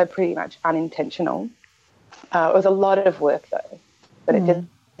was also pretty much unintentional. It was a lot of work though, but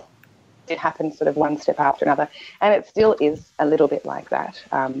it happened sort of one step after another, and it still is a little bit like that.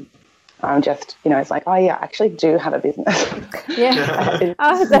 I'm just, it's like, oh yeah, I actually do have a business. Yeah.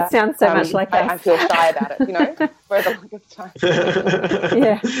 Oh, that sounds so much like us. I feel shy about it, for the longest time.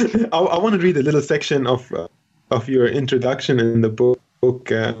 Yeah. I want to read a little section of your introduction in the book.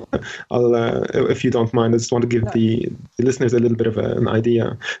 I'll, if you don't mind, I just want to give the listeners a little bit of an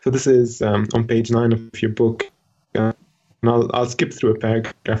idea. So this is on page 9 of your book. And I'll skip through a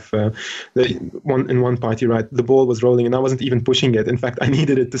paragraph. In one part, you write, the ball was rolling and I wasn't even pushing it. In fact, I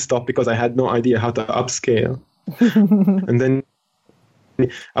needed it to stop because I had no idea how to upscale. And then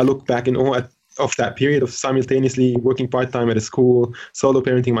I look back in awe of that period of simultaneously working part-time at a school, solo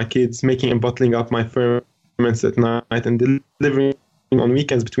parenting my kids, making and bottling up my ferments at night, and delivering on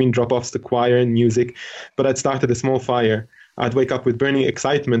weekends between drop-offs to choir and music. But I'd started a small fire. I'd wake up with burning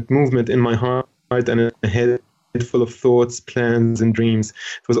excitement, movement in my heart, and a head full of thoughts, plans, and dreams.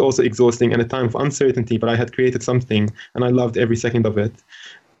 It was also exhausting and a time of uncertainty, but I had created something, and I loved every second of it.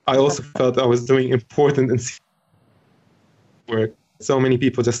 I also felt I was doing important and work. So many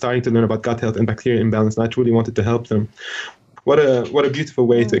people just starting to learn about gut health and bacteria imbalance, and I truly wanted to help them. What a beautiful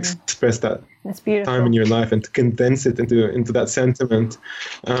way to express that time in your life and to condense it into that sentiment.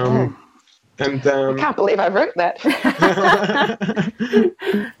 And I can't believe I wrote that.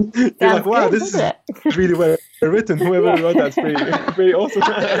 You're like, wow, this is really well written. Whoever wrote that's very awesome.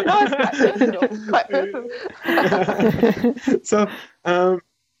 Quite personal. So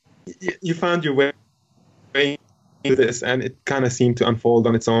you found your way into this, and it kind of seemed to unfold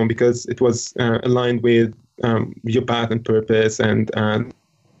on its own because it was aligned with your path and purpose and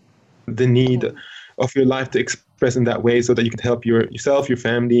the need of your life to express in that way so that you could help yourself, your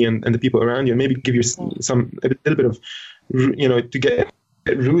family, and the people around you, and maybe give you a little bit of, to get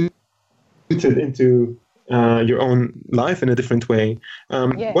rooted into your own life in a different way.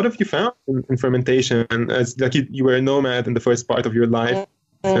 What have you found in fermentation? As like you were a nomad in the first part of your life,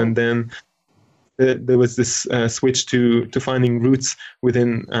 and then there was this switch to finding roots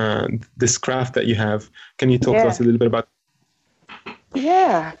within this craft that you have. Can you talk to us a little bit about?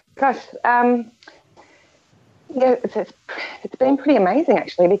 Yeah, gosh. It's been pretty amazing,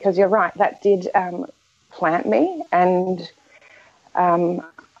 actually, because you're right, that did plant me, and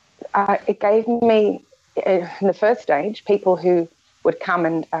it gave me, in the first stage, people who would come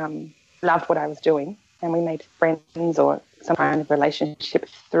and loved what I was doing, and we made friends or some kind of relationship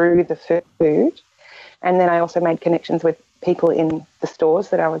through the food. And then I also made connections with people in the stores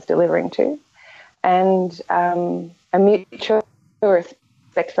that I was delivering to, and a mutual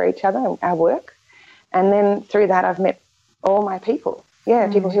respect for each other and our work. And then through that, I've met all my people.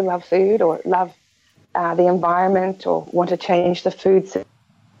 People who love food or love the environment or want to change the food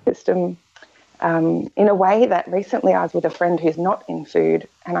system in a way that recently I was with a friend who's not in food,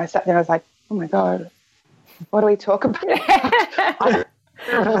 and I sat there and I was like, oh my God, what do we talk about? I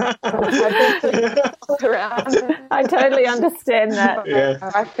totally understand that.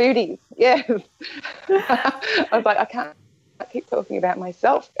 My foodies, yes. I was like, I can't keep talking about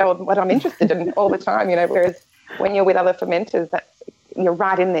myself or what I'm interested in all the time, whereas when you're with other fermenters, you're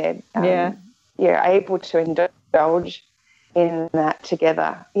right in there. You're able to indulge in that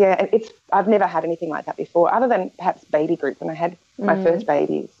together. I've never had anything like that before, other than perhaps baby group when I had my first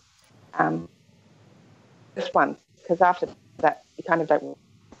babies. Just one, because after that you kind of don't want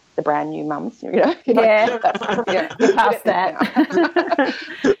the brand new mums, you're past that.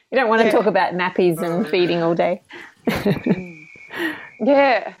 You don't want to talk about nappies and feeding all day.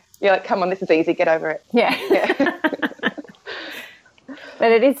 You're like, come on, this is easy, get over it.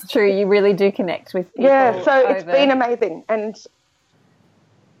 But it is true, you really do connect with people. So it's been amazing. And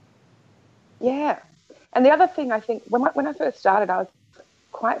and the other thing, I think, when I first started, I was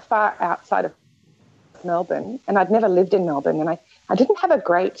quite far outside of Melbourne, and I'd never lived in Melbourne, and I didn't have a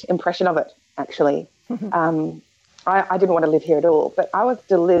great impression of it, actually. I didn't want to live here at all, but I was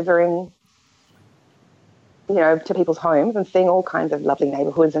delivering, to people's homes and seeing all kinds of lovely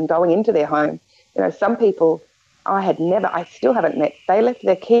neighbourhoods and going into their home. Some people I still haven't met. They left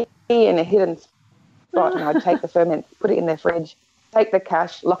their key in a hidden spot, and I'd take the ferment, put it in their fridge, take the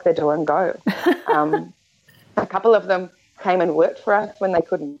cash, lock their door and go. A couple of them came and worked for us when they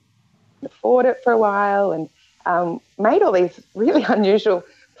couldn't afford it for a while, and made all these really unusual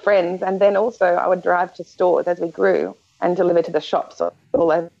friends. And then also I would drive to stores as we grew and deliver to the shops all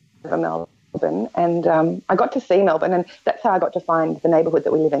over Melbourne. And I got to see Melbourne, and that's how I got to find the neighbourhood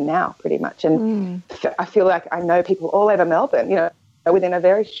that we live in now, pretty much. And I feel like I know people all over Melbourne, within a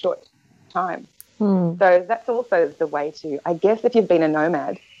very short time. So that's also the way to, I guess, if you've been a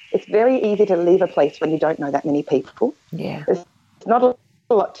nomad, it's very easy to leave a place when you don't know that many people. There's not a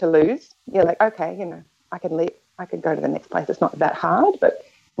lot to lose. You're like, okay, I can leave, I could go to the next place. It's not that hard. But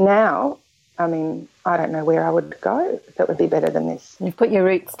now, I mean, I don't know where I would go that would be better than this. You've put your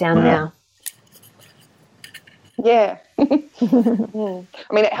roots down now. I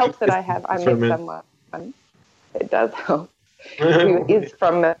mean, it helps that I met someone. It does help. Who is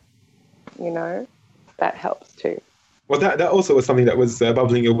from that helps too. Well, that also was something that was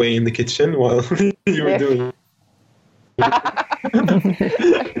bubbling away in the kitchen while you were doing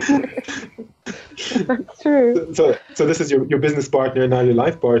That's true. So this is your business partner, now your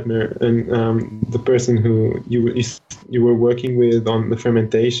life partner, and the person who you were working with on the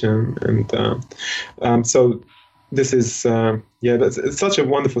fermentation, and so this is it's such a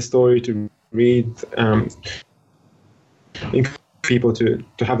wonderful story to read. People to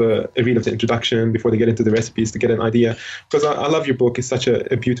have a read of the introduction before they get into the recipes to get an idea, because I love your book. It's such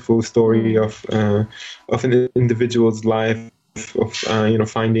a beautiful story of an individual's life, of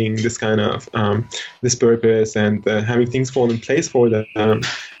finding this kind of this purpose and having things fall in place for them,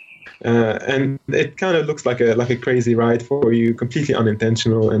 and it kind of looks like a crazy ride for you, completely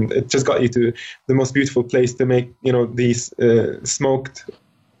unintentional, and it just got you to the most beautiful place to make these smoked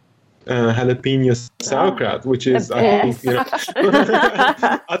jalapeno sauerkraut, which is I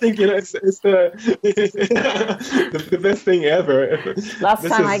think it's the best thing ever. Last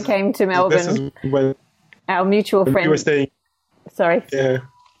time I came to Melbourne, our mutual friend. You were staying. Sorry. Yeah.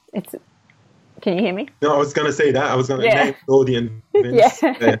 Can you hear me? No, I was going to say that. I was going to name the audience.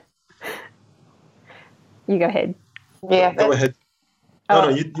 You go ahead. Yeah. Go ahead. No,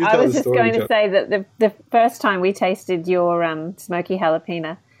 you tell I was the just story, going to say that the first time we tasted your smoky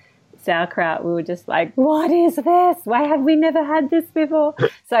jalapeno sauerkraut, we were just like, what is this? Why have we never had this before?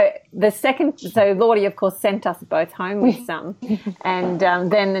 So Lordy, of course, sent us both home with some. And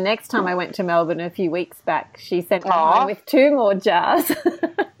then the next time I went to Melbourne a few weeks back, she sent me home with 2 more jars.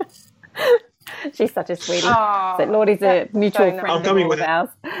 She's such a sweetie. So Lordy's a mutual friend of ours.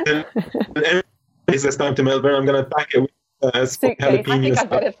 This time to Melbourne, I'm going to pack it with jalapenos. I think I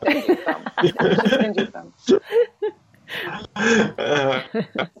better send you some.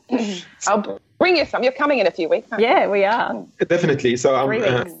 I'll bring you some. You're coming in a few weeks. Yeah, we are. Definitely. So we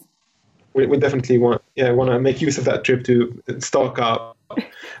definitely want to make use of that trip to stock up.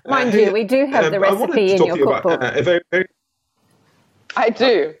 Mind you, we do have the recipe in your cookbook. I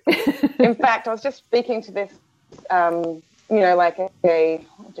do. In fact, I was just speaking to this, like what do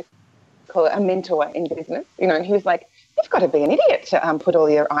you call it, a mentor in business, and he was like, you've got to be an idiot to put all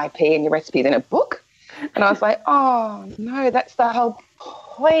your IP and your recipes in a book. And I was like, oh, no, that's the whole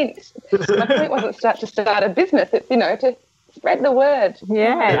point. My point wasn't to start a business. It's, to spread the word.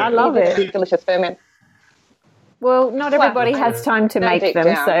 Yeah, I love it. Delicious ferment. Well, not everybody has time to make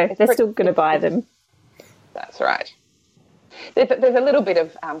them, so they're still going to buy them. That's right. There's a little bit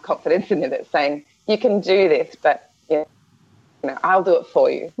of confidence in there that's saying, you can do this, but, I'll do it for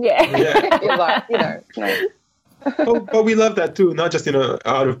you. Yeah. You're like, But we love that too, not just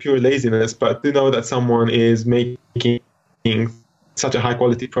out of pure laziness, but to know that someone is making such a high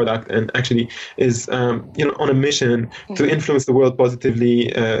quality product and actually is on a mission to influence the world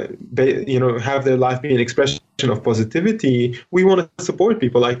positively, have their life be an expression of positivity. We want to support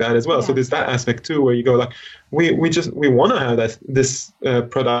people like that as well. So there's that aspect too, where you go like, we want to have this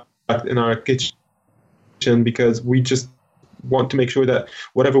product in our kitchen because we just want to make sure that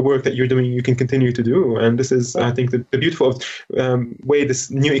whatever work that you're doing, you can continue to do. And this is, I think, the beautiful way this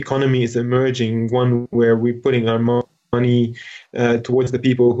new economy is emerging, one where we're putting our money towards the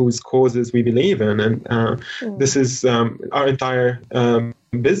people whose causes we believe in. And this is our entire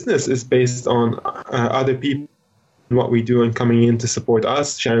business is based on other people and what we do and coming in to support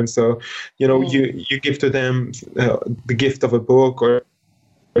us, Sharon. So, you give to them the gift of a book or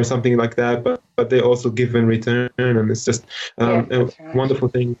something like that, but they also give in return, and it's just a wonderful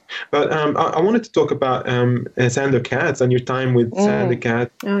thing. But I wanted to talk about Sandor Katz and your time with Sandor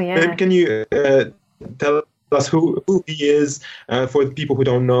Katz. Oh yeah. Maybe can you tell us who he is for the people who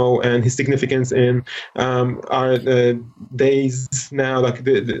don't know, and his significance in our days now, like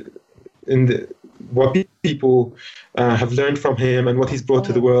what people have learned from him and what he's brought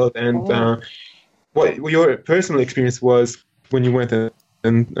to the world, and what your personal experience was when you went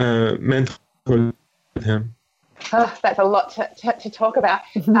and mentored him. Oh, that's a lot to talk about.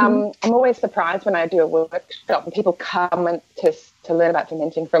 I'm always surprised when I do a workshop and people come and to learn about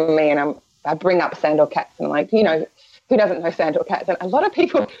fermenting from me, and I bring up Sandor Katz and I'm like, who doesn't know Sandor Katz? And a lot of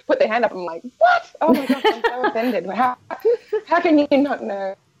people put their hand up and I'm like, what? Oh my gosh, I'm so offended. How can you not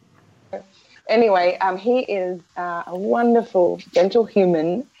know? Anyway, he is a wonderful, gentle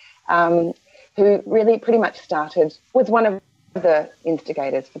human who really pretty much was one of the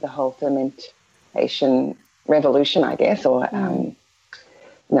instigators for the whole fermentation revolution, I guess, or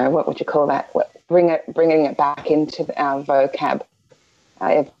what would you call that? Bringing it back into our vocab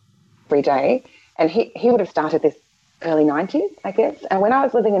every day. And he would have started this early 90s, I guess. And when I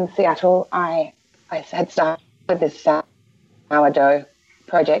was living in Seattle, I had started this sourdough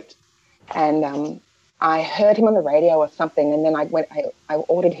project, and I heard him on the radio or something, and then I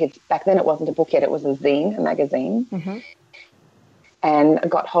ordered his, back then it wasn't a book yet, it was a zine, a magazine. Mm-hmm. And I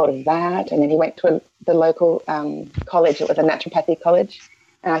got hold of that, and then he went to the local college. It was a naturopathy college,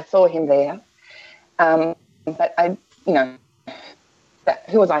 and I saw him there. But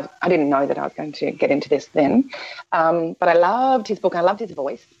who was I? I didn't know that I was going to get into this then. But I loved his book. I loved his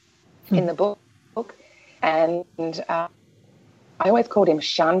voice in the book. And I always called him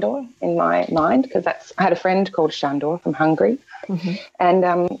Shandor in my mind because I had a friend called Shandor from Hungary. Mm-hmm. And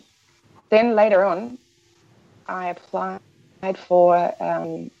then later on, I applied for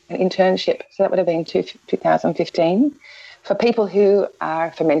an internship, so that would have been 2015, for people who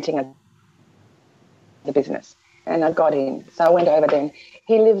are fermenting as a business, and I got in. So I went over there.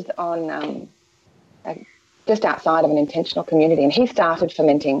 He lives on just outside of an intentional community, and he started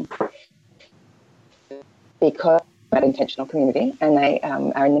fermenting because of that intentional community, and they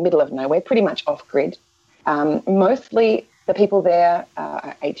are in the middle of nowhere, pretty much off-grid. Mostly the people there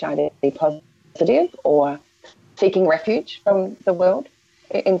are HIV positive or seeking refuge from the world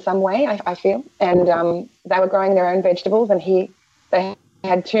in some way, I feel. And they were growing their own vegetables, and they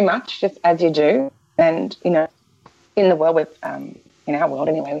had too much, just as you do. And, in the world, in our world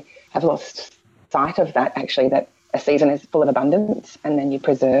anyway, we have lost sight of that, actually, that a season is full of abundance, and then you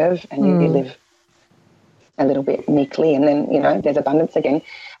preserve and you live a little bit meekly, and then, there's abundance again.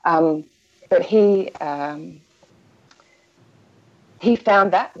 But he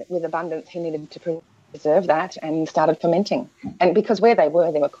found that with abundance, he needed to preserve that and started fermenting. And because where they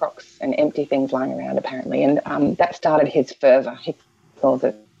were, there were crocks and empty things lying around, apparently. And that started his fervour. He calls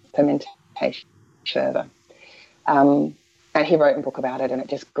it fermentation fervour. And he wrote a book about it, and it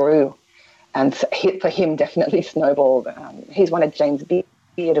just grew. And so for him, definitely snowballed. He's won a James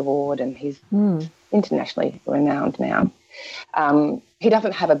Beard Award, and he's internationally renowned now. He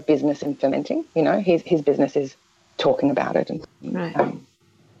doesn't have a business in fermenting. His business is talking about it and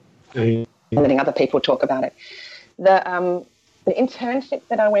letting other people talk about it. The internship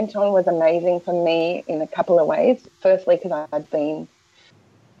that I went on was amazing for me in a couple of ways. Firstly, because I'd been,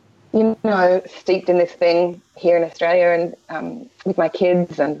 steeped in this thing here in Australia, and with my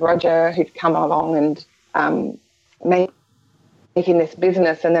kids and Roger, who'd come along and making this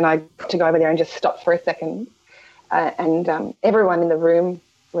business, and then I got to go over there and just stop for a second. And everyone in the room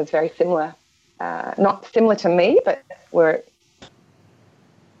was very similar, not similar to me, but were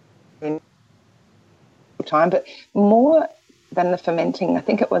in time. But more than the fermenting, I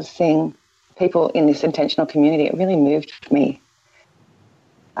think it was seeing people in this intentional community. It really moved me.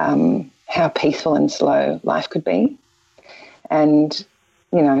 How peaceful and slow life could be, and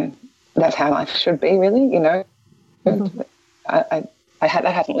that's how life should be, really. That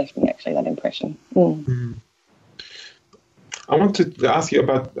hasn't left me, actually, that impression. I want to ask you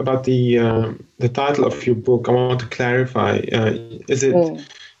about the title of your book. I want to clarify. Is it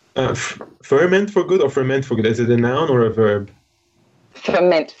ferment for good or ferment for good? Is it a noun or a verb?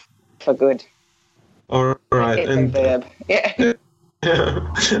 Ferment for good. All right. It's a verb. Yeah.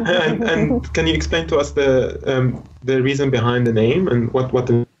 and can you explain to us the reason behind the name and what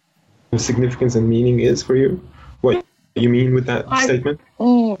the significance and meaning is for you? What you mean with that statement?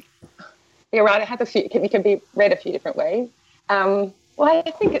 You're right. It has it can be read a few different ways. Well,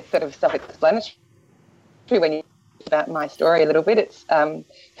 I think it's sort of self-explanatory when you think about my story a little bit. It's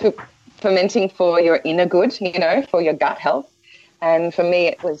fermenting for your inner good, for your gut health. And for me,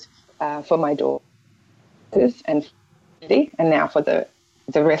 it was for my daughters and now for the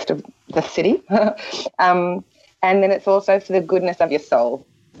rest of the city. And then it's also for the goodness of your soul.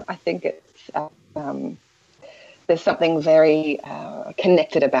 I think it's there's something very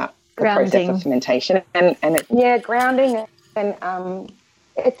connected about the process of fermentation, and it's grounding, and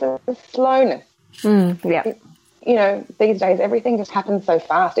it's a slowness. These days everything just happens so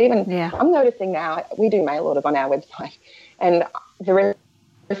fast. I'm noticing now, we do mail orders on our website, and the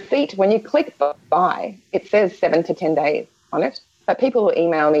receipt, when you click buy, it says 7 to 10 days on it. But people will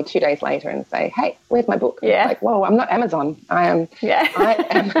email me 2 days later and say, "Hey, where's my book?" Yeah. Like, whoa, I'm not Amazon. I am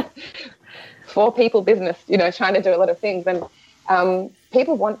for people business, trying to do a lot of things. And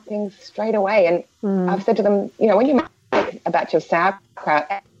people want things straight away. And I've said to them, when you make about your sauerkraut,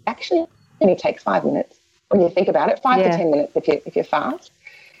 actually it only takes 5 minutes when you think about it, 5 to 10 minutes if you're fast.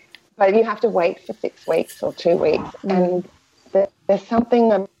 But you have to wait for 6 weeks or 2 weeks. And there's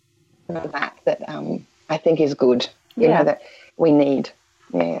something about that I think is good, that we need.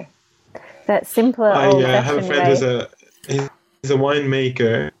 Yeah. That simpler. I have a friend who's a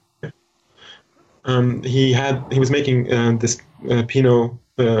winemaker. He was making this Pinot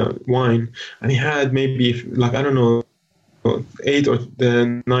wine, and he had maybe 8 or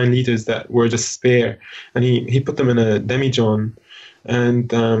 9 liters that were just spare, and he put them in a demijohn,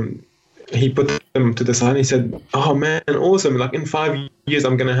 and he put them to the side. And he said, "Oh man, awesome! Like in 5 years,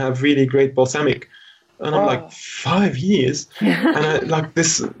 I'm gonna have really great balsamic." And I'm like, 5 years, and I like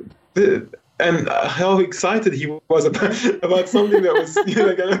this. And how excited he was about something that was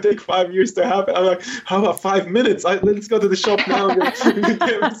going to take 5 years to happen. I'm like, how about 5 minutes? Let's go to the shop now and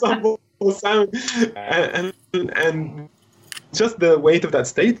get some balsamic. And just the weight of that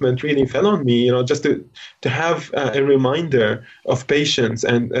statement really fell on me, just to have a reminder of patience,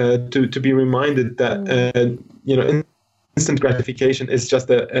 and to be reminded that, instant gratification is just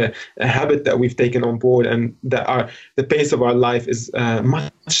a habit that we've taken on board, and that the pace of our life is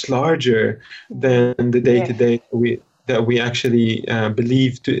much larger than the day-to-day that we actually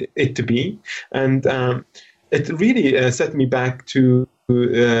believe it to be. And it really set me back to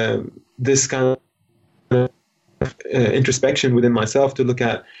this kind of introspection within myself, to look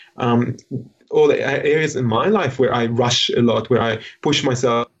at all the areas in my life where I rush a lot, where I push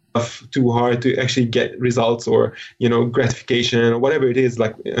myself too hard to actually get results or gratification or whatever it is,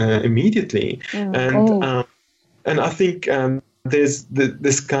 immediately. And I think there's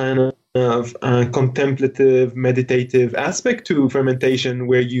this kind of contemplative, meditative aspect to fermentation,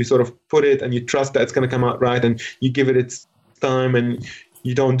 where you sort of put it and you trust that it's going to come out right, and you give it its time, and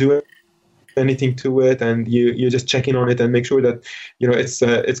you don't do anything to it, and you just check in on it and make sure that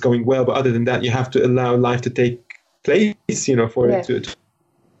it's going well. But other than that, you have to allow life to take place, for it to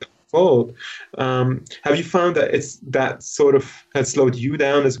unfold. Have you found that that sort of has slowed you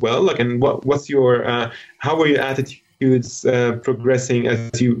down as well? Like, and what's your how were your attitudes progressing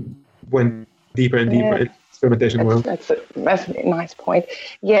as you went deeper and deeper in the experimentation world? That's a nice point.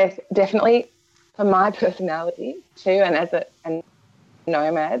 Yes, definitely. For my personality too, and as a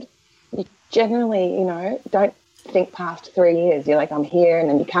nomad, you generally, don't think past 3 years. You're like, I'm here, and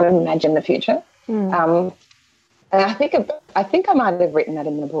then you can't imagine the future. And I think I might have written that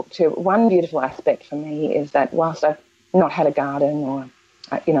in the book too. One beautiful aspect for me is that whilst I've not had a garden or,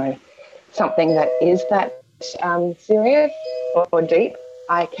 something that is that serious or deep,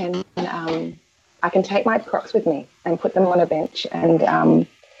 I can take my crops with me and put them on a bench, and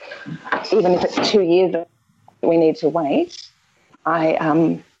even if it's 2 years that we need to wait,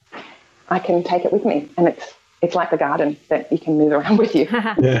 I can take it with me, and it's like a garden that you can move around with you.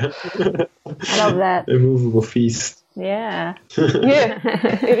 Yeah, I love that. A movable feast. Yeah. Yeah,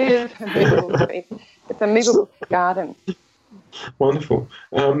 it is a movable feast. It's a movable garden. Wonderful.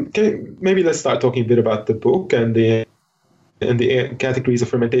 Maybe let's start talking a bit about the book and the categories of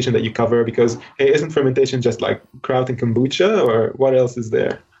fermentation that you cover, because isn't fermentation just like kraut and kombucha, or what else is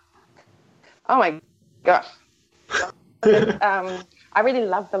there? Oh my gosh. I really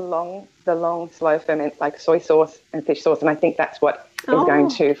love the long, slow ferment, like soy sauce and fish sauce, and I think that's what is going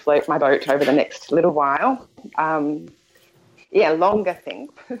to float my boat over the next little while. Longer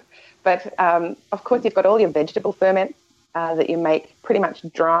things. But, of course, you've got all your vegetable ferment that you make pretty much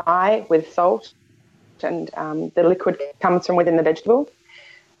dry with salt, and the liquid comes from within the vegetables.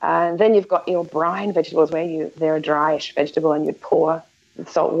 Then you've got your brine vegetables, where they're a dryish vegetable, and you pour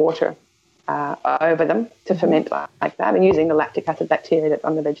salt water over them to ferment like that, and using the lactic acid bacteria that's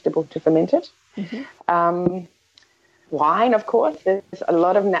on the vegetable to ferment it. Wine, of course, there's a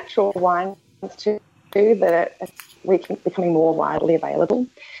lot of natural wines too that are becoming more widely available.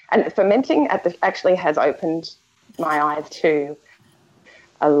 And fermenting actually has opened my eyes to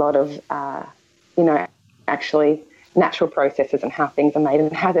a lot of, actually natural processes and how things are made,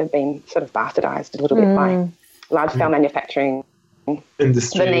 and how they've been sort of bastardized a little bit by large-scale manufacturing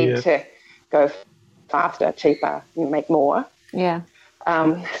industry. The need to go faster, cheaper, make more. Yeah.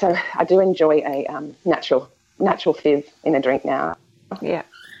 So I do enjoy a natural fizz in a drink now. Yeah.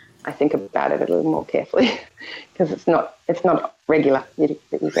 I think about it a little more carefully, because it's not regular you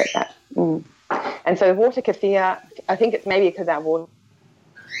get that. And so water kefir, I think it's maybe because our water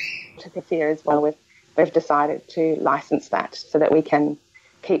kefir as well, we've decided to license that so that we can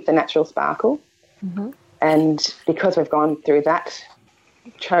keep the natural sparkle. And because we've gone through that,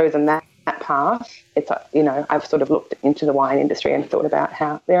 chosen that path, it's I've sort of looked into the wine industry and thought about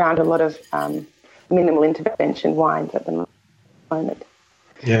how there aren't a lot of minimal intervention wines at the moment.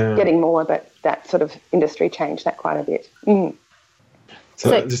 Yeah. Getting more, but that sort of industry changed that quite a bit.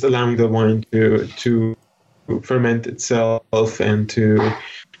 So just allowing the wine to ferment itself and to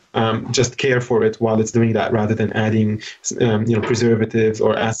just care for it while it's doing that, rather than adding preservatives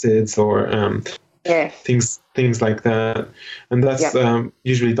or acids or things like that. And that's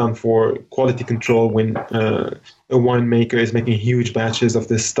usually done for quality control, when a winemaker is making huge batches of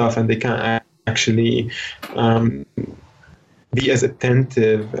this stuff and they can't actually be as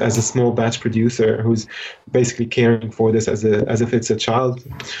attentive as a small batch producer who's basically caring for this as if it's a child.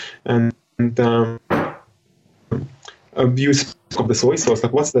 And use of the soy sauce,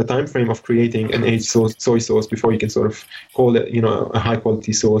 like what's the time frame of creating an aged soy sauce before you can sort of call it a high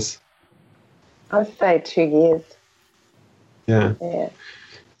quality sauce? I would say 2 years. Yeah.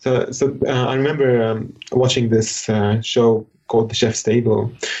 So I remember watching this show called The Chef's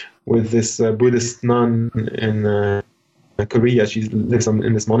Table with this Buddhist nun in Korea. She lives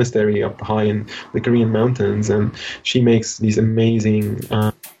in this monastery up high in the Korean mountains, and she makes these amazing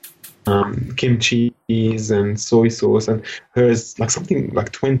kimchi's and soy sauce, and hers like something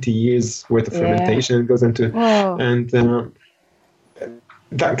like 20 years worth of fermentation goes into. Wow. And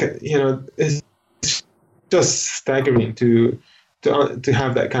that is just staggering to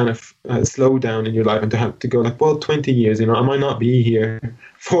have that kind of slowdown in your life, and to have to go like, well, 20 years, I might not be here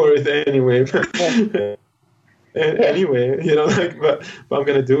for it anyway. Anyway, but I'm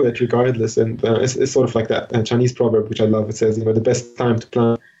going to do it regardless. And it's sort of like that Chinese proverb, which I love. It says, the best time to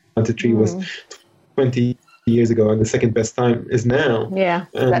plant a tree was 20 years ago, and the second best time is now. Yeah,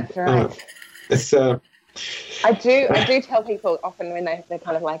 and, that's right. I do tell people often when they're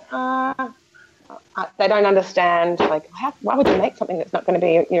kind of like, they don't understand, like, why would you make something that's not going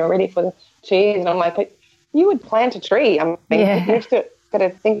to be, ready for the cheese? And I'm like, but you would plant a tree. I mean, you've got to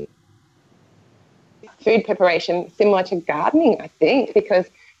think food preparation similar to gardening, I think, because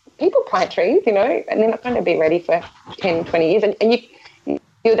people plant trees, and they're not going to be ready for 10, 20 years. And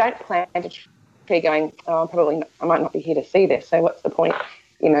you don't plant a tree going, I might not be here to see this, so what's the point?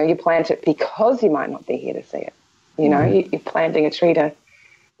 You plant it because you might not be here to see it. You're planting a tree to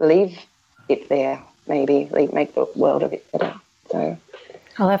leave it there, maybe make the world a bit better. So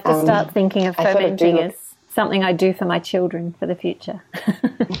I'll have to start thinking of fermenting as something I do for my children for the future.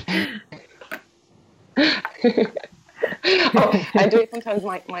 I do. Sometimes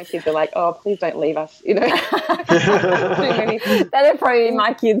my kids are like, "Oh, please don't leave us." Too many things. That'll probably be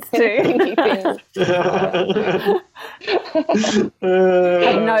my kids too.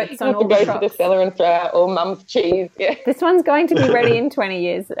 Have notes on all the crops. Go to the cellar and throw out all Mum's cheese. Yeah. This one's going to be ready in 20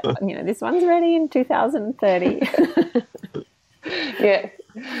 years. This one's ready in 2030. Yeah.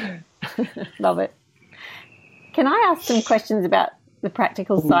 Love it. Can I ask some questions about the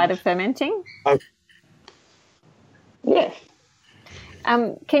practical side of fermenting? Yes.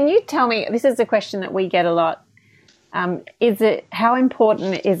 Can you tell me, this is a question that we get a lot, how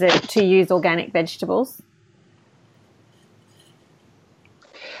important is it to use organic vegetables?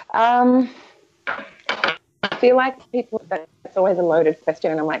 I feel like that's always a loaded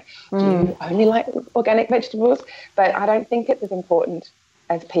question, and I'm like, do you only like organic vegetables? But I don't think it's as important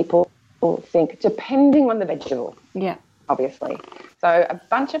as people think, depending on the vegetable. Yeah. Obviously. So a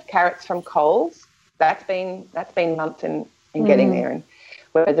bunch of carrots from Coles, that's been months in getting there, and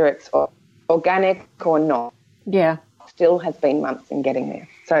whether it's organic or not, still has been months in getting there.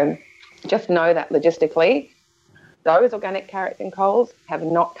 So just know that logistically, those organic carrots in Coles have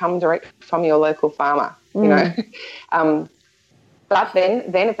not come direct from your local farmer. But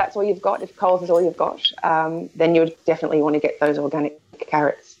then if that's all you've got, if Coles is all you've got, then you'd definitely want to get those organic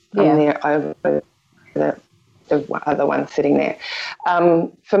carrots there over the other ones sitting there.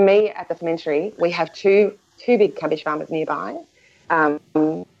 For me, at the fermentary, we have two big cabbage farmers nearby.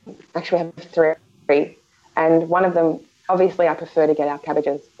 Actually, we have three. And one of them, obviously, I prefer to get our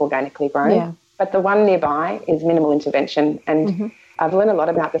cabbages organically grown. Yeah. But the one nearby is minimal intervention. And I've learned a lot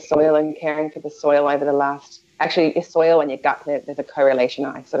about the soil and caring for the soil over the last... Actually, your soil and your gut, there's a correlation.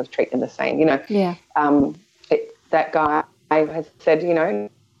 I sort of treat them the same, Yeah. That guy has said, now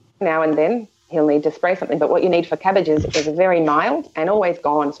and then he'll need to spray something. But what you need for cabbages is very mild and always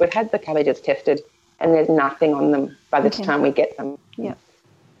gone. So we've had the cabbages tested and there's nothing on them by the time we get them. Yeah.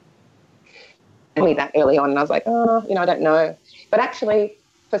 I mean that early on and I was like, I don't know. But actually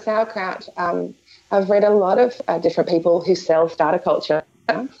for sauerkraut, I've read a lot of different people who sell starter culture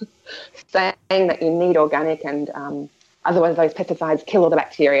saying that you need organic and otherwise those pesticides kill all the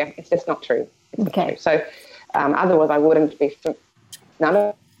bacteria. It's just not true. It's not true. So otherwise I wouldn't be, none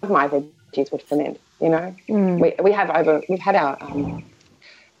of my veggies would ferment, We've had our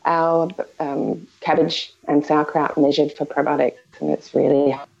cabbage and sauerkraut measured for probiotics and it's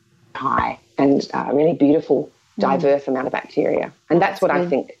really high and really beautiful, diverse amount of bacteria. And that's what I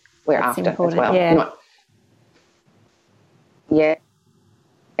think we're after important. As well. Yeah.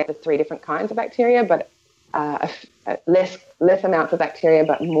 The 3 different kinds of bacteria, but less amounts of bacteria,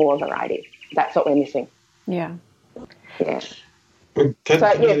 but more variety. That's what we're missing. Yeah. Yeah. Can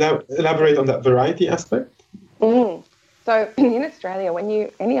you elaborate on that variety aspect? So in Australia,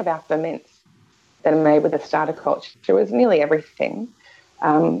 any of our ferments that are made with a starter culture was nearly everything.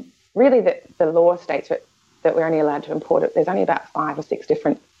 Really, the law states that we're only allowed to import it. There's only about 5 or 6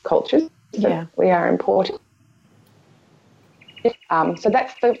 different cultures that we are importing. So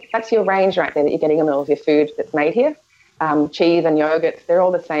that's your range right there that you're getting in all of your food that's made here. Cheese and yogurts, they're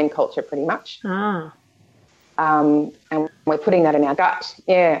all the same culture pretty much. And we're putting that in our gut.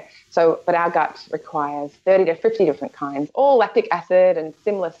 Yeah. So, but our gut requires 30 to 50 different kinds, all lactic acid and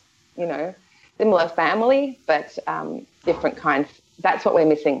similar family, but different kinds. That's what we're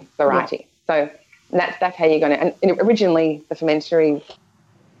missing, variety. Yeah. So that's how you're going to. And originally, the fermentary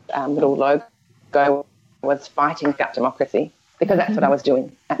little logo was fighting gut democracy because that's what I was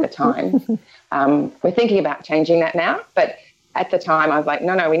doing at the time. We're thinking about changing that now, but at the time I was like,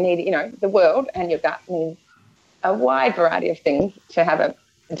 no, we need, the world and your gut needs a wide variety of things to have a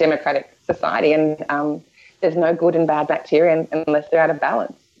democratic society, and there's no good and bad bacteria unless they're out of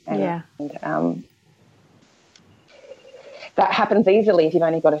balance. And that happens easily if you've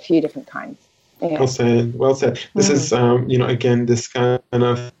only got a few different kinds. Yeah. Well said. This is, again, this kind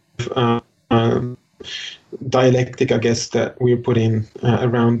of dialectic, I guess, that we're putting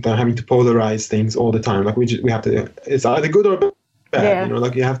around having to polarize things all the time. Like we have to, it's either good or bad, you know,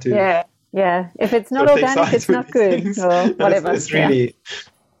 like you have to. Yeah. If it's not organic, it's not good, or whatever. It's really,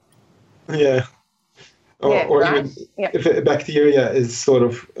 or even if bacteria is sort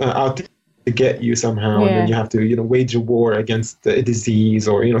of out to get you somehow, and then you have to, you know, wage a war against a disease,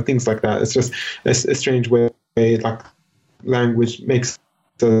 or, you know, things like that. It's just a strange way, like, language makes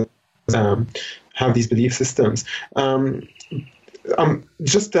us have these belief systems.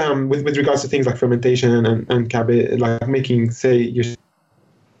 Just with regards to things like fermentation and cabbage, like making, say, your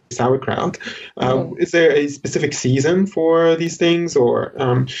sauerkraut, is there a specific season for these things, or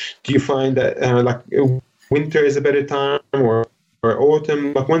do you find that like winter is a better time, or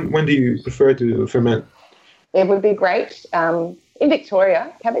autumn? Like when do you prefer to ferment? It would be great. In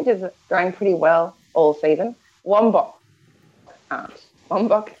Victoria, cabbage is growing pretty well all season. Wombok aren't.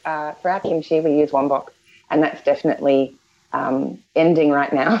 Wombok, for our kimchi, we use wombok, and that's definitely ending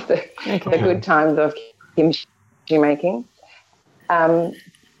right now, the good times of kimchi making.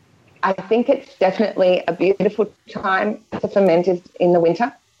 I think it's definitely a beautiful time to ferment is in the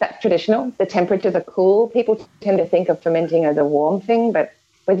winter. That's traditional. The temperatures are cool. People tend to think of fermenting as a warm thing, but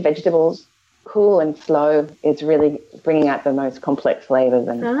with vegetables, cool and slow is really bringing out the most complex flavors.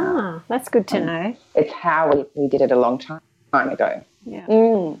 And that's good to know. It's how we did it a long time ago. Yeah.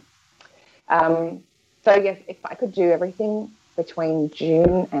 So yes, if I could do everything between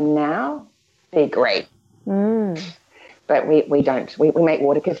June and now, it'd be great. But we don't. We make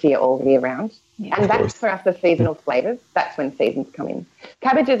water kefir all year round. Yeah, and that's for us the seasonal flavours. That's when seasons come in.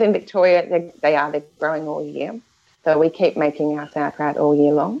 Cabbages in Victoria, they're growing all year. So we keep making our sauerkraut all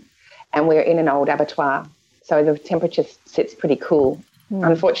year long. And we're in an old abattoir. So the temperature sits pretty cool.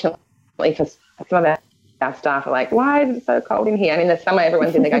 Unfortunately, for some of our staff are like, why is it so cold in here? And in the summer,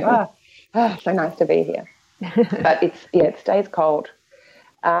 everyone's in there going, oh, so nice to be here. But it stays cold.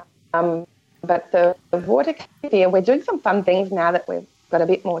 But the water kefir, we're doing some fun things now that we've got a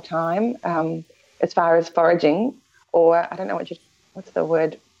bit more time as far as foraging, or I don't know what's the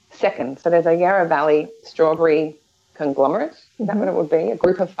word, second. So there's a Yarra Valley strawberry conglomerate. Is that what it would be? A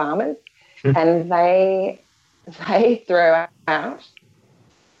group of farmers. And they throw out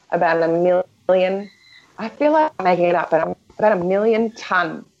about 1 million, I feel like I'm making it up, but about 1 million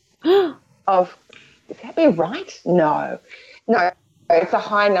tonne of, is that be right? No. It's a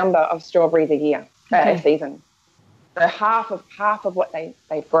high number of strawberries a year, a season. So half of what they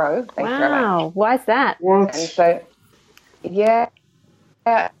grow, they throw out. Wow, why is that? What? And so, maybe it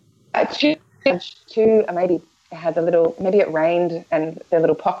has maybe it rained and there are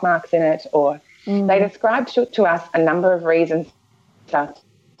little pock marks in it, or they described to us a number of reasons for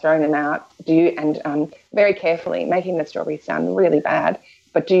throwing them out. Very carefully, making the strawberries sound really bad,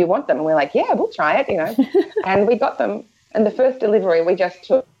 but do you want them? And we're like, yeah, we'll try it, you know. And we got them. And the first delivery, we just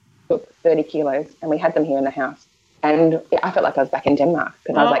took 30 kilos and we had them here in the house. And I felt like I was back in Denmark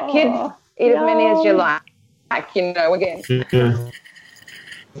because I was like, kids, eat as many as you like. You know, again.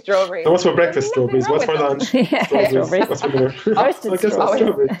 Strawberries. What's for breakfast? Strawberries. What's for lunch? Strawberries. What's for dinner?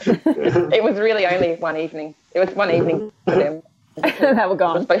 It was really only one evening. It was one evening for them. They were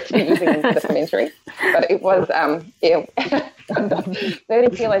gone. I was supposed to be using them for the fermentary. But it was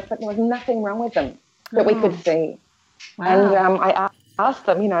 30 kilos, but there was nothing wrong with them that we could see. Wow. And I asked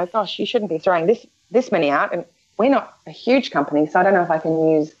them, you know, gosh, you shouldn't be throwing this many out. And we're not a huge company, so I don't know if I can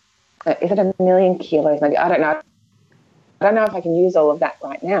use, is it 1 million kilos maybe? I don't know. I don't know if I can use all of that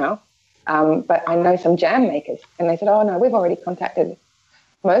right now. But I know some jam makers. And they said, oh, no, we've already contacted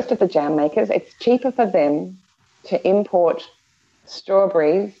most of the jam makers. It's cheaper for them to import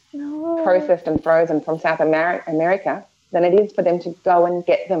strawberries processed and frozen from South America than it is for them to go and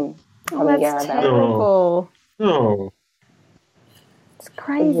get them from the Yarra Valley. Terrible. No. It's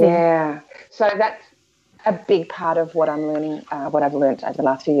crazy. Yeah. So that's a big part of what I'm learning, what I've learned over the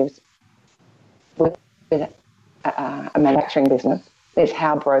last few years with a manufacturing business, is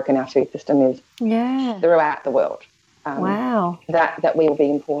how broken our food system is throughout the world. Wow. That we will be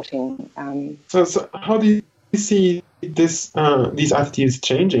importing. So how do you see these attitudes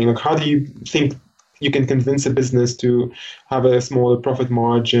changing? Like, how do you think you can convince a business to have a smaller profit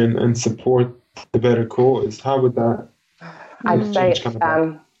margin and support the better cause? How would that? I'd say it's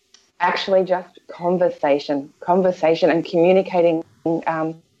actually just conversation and communicating.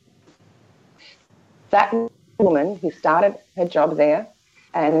 That woman who started her job there,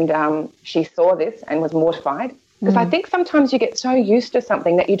 and she saw this and was mortified, because I think sometimes you get so used to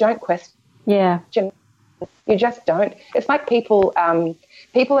something that you don't question. Yeah. You just don't. It's like people are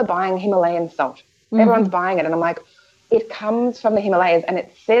buying Himalayan salt. Everyone's buying it, and I'm like, it comes from the Himalayas, and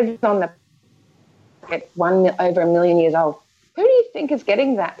it says on the over 1 million years old. Who do you think is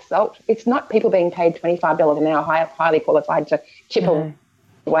getting that salt? It's not people being paid $25 an hour, highly qualified to chip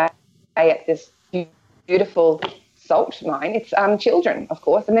away at this beautiful salt mine. It's children, of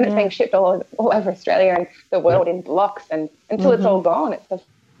course, and then it's being shipped all over Australia and the world in blocks, and until it's all gone, it's a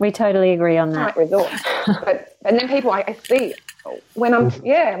we totally agree on that. Resort. And then people I see when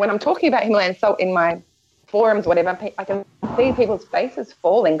I'm talking about Himalayan salt in my forums, whatever, I can see people's faces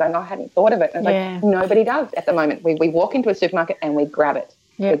falling, going, I hadn't thought of it. And it's like, nobody does at the moment. We walk into a supermarket and we grab it.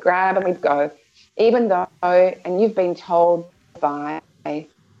 We grab and we go. Even though, and you've been told by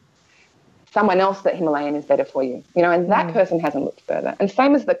someone else that Himalayan is better for you, and that person hasn't looked further. And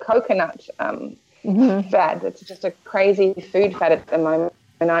same as the coconut fad. It's just a crazy food fad at the moment.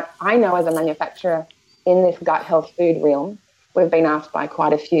 And I know as a manufacturer in this gut health food realm, we've been asked by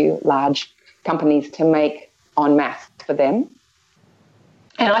quite a few large companies to make en masse for them.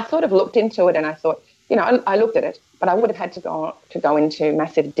 And I sort of looked into it and I thought, I looked at it, but I would have had to go into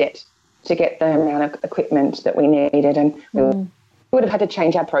massive debt to get the amount of equipment that we needed, and we would have had to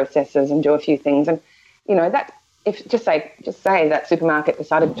change our processes and do a few things. And, that if just say that supermarket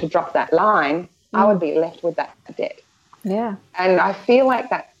decided to drop that line, I would be left with that debt. Yeah. And I feel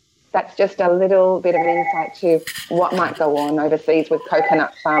like that's just a little bit of an insight to what might go on overseas with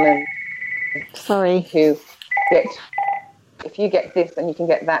coconut farmers. Sorry. Who if you get this and you can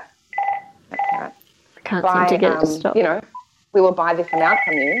get that. I can't seem to get it to stop. We will buy this amount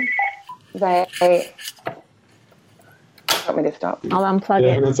from you. They want me to stop. I'll unplug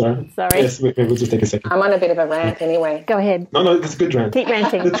it. That's all right. Sorry. Yes, we'll just take a second. I'm on a bit of a rant anyway. Go ahead. No, it's a good rant. Keep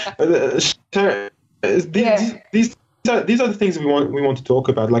ranting. These are the things we want to talk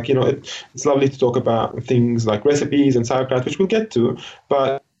about. Like, it's lovely to talk about things like recipes and sauerkraut, which we'll get to.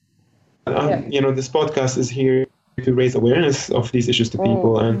 But, this podcast is here to raise awareness of these issues to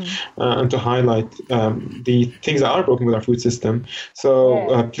people and to highlight the things that are broken with our food system.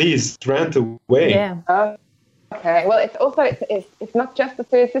 So please rant away. Yeah. Okay. Well, it's also it's not just the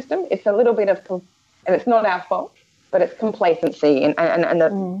food system. It's a little bit of, and it's not our fault, but it's complacency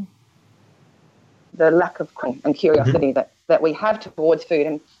and the lack of and curiosity that we have towards food.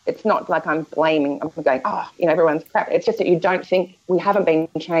 And it's not like I'm going, everyone's crap. It's just that we haven't been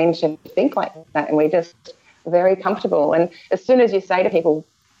trained to think like that, and we're just very comfortable. And as soon as you say to people,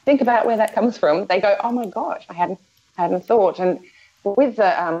 think about where that comes from, they go, oh my gosh, I hadn't thought. And with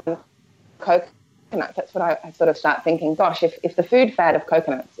the coconuts, that's what I sort of start thinking, gosh, if the food fad of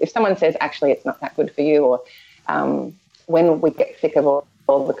coconuts, if someone says actually it's not that good for you, or when we get sick of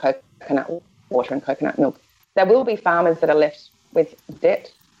all the coconut water and coconut milk, there will be farmers that are left with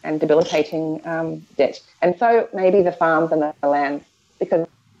debt and debilitating debt. And so maybe the farms and the land, because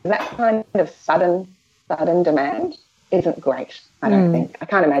that kind of sudden demand isn't great, I don't think. I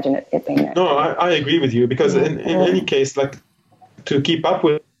can't imagine it being that. No, I agree with you, because in any case, like, to keep up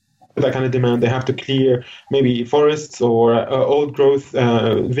with that kind of demand, they have to clear maybe forests or old growth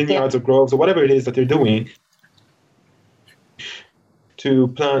vineyards or groves or whatever it is that they're doing to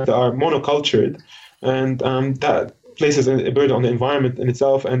plant that are monocultured, and that places a burden on the environment in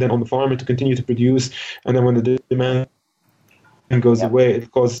itself, and then on the farmer to continue to produce. And then when the demand goes away,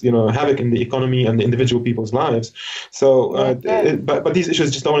 it causes havoc in the economy and the individual people's lives. So, but these issues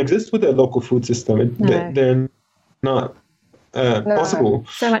just don't exist with the local food system. They're not possible.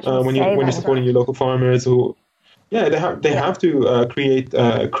 So much when you're supporting your local farmers who, they have to create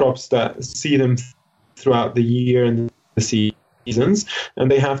crops that see them throughout the year and the seasons, and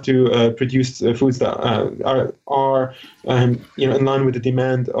they have to produce foods that are in line with the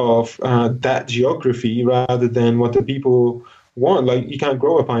demand of that geography rather than what the people want. Like, you can't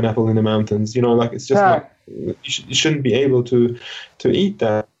grow a pineapple in the mountains, it's just not, you shouldn't be able to eat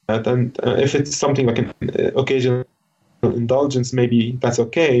that. And if it's something like an occasional indulgence, maybe that's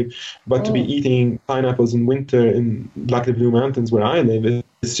okay, but to be eating pineapples in winter in like the Blue Mountains where I live,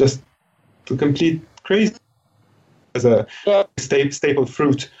 it's just a complete crazy as a staple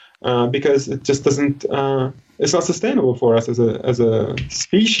fruit, because it just doesn't it's not sustainable for us as a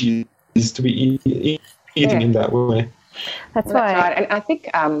species to be eating in that way. That's right. And I think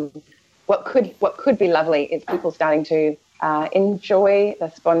what could be lovely is people starting to enjoy the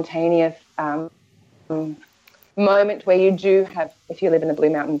spontaneous moment where you do have, if you live in the Blue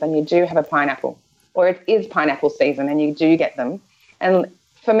Mountains and you do have a pineapple, or it is pineapple season and you do get them, and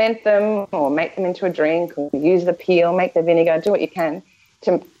ferment them or make them into a drink, or use the peel, make the vinegar, do what you can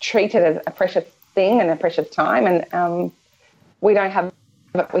to treat it as a precious thing and a precious time. And we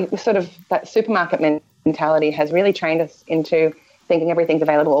sort of, that supermarket mentality has really trained us into thinking everything's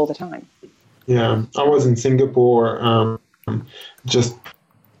available all the time. Yeah, I was in Singapore just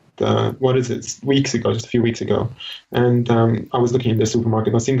weeks ago, just a few weeks ago. And I was looking in the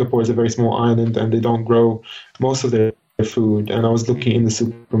supermarket. Now, Singapore is a very small island and they don't grow most of their food. And I was looking in the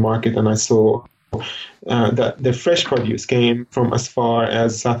supermarket and I saw that the fresh produce came from as far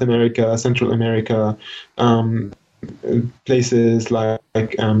as South America, Central America, places like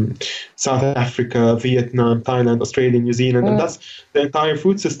South Africa, Vietnam, Thailand, Australia, New Zealand, and that's the entire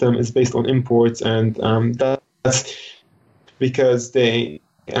food system is based on imports, and that's because they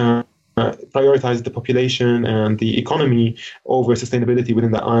prioritize the population and the economy over sustainability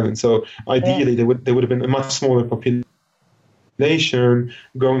within the island. So ideally, they would have been a much smaller population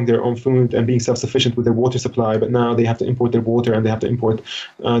growing their own food and being self-sufficient with their water supply, but now they have to import their water and they have to import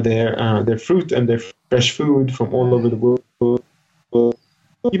their fruit and their fresh food from all over the world.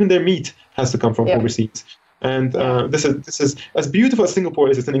 Even their meat has to come from overseas. And this is as beautiful as Singapore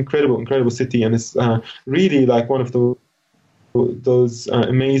is. It's an incredible city, and it's really like one of those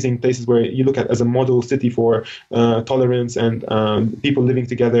amazing places where you look at as a model city for tolerance and people living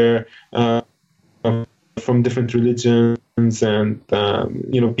together from different religions and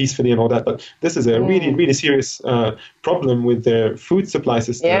peacefully and all that. But this is a really serious problem with their food supply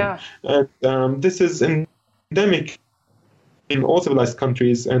system. And this is endemic in all civilized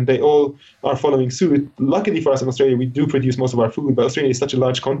countries, and they all are following suit. Luckily for us in Australia, we do produce most of our food, but Australia is such a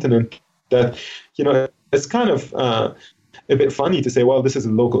large continent that it's kind of a bit funny to say, well, this is a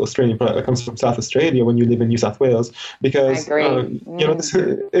local Australian product that comes from South Australia when you live in New South Wales, because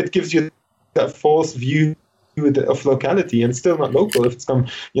it gives you that false view of locality, and it's still not local if it's come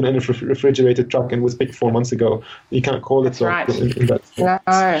in a refrigerated truck and was picked 4 months ago. You can't call it local in that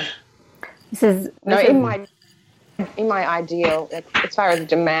sense. In my ideal, as far as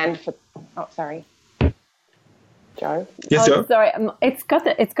demand for Joe. Yes, Joe. Sorry, it's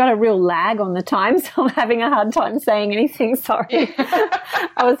got a real lag on the time, so I'm having a hard time saying anything. Sorry,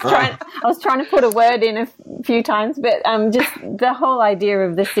 I was trying to put a word in a few times, but just the whole idea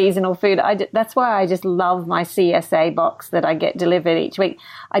of the seasonal food. That's why I just love my CSA box that I get delivered each week.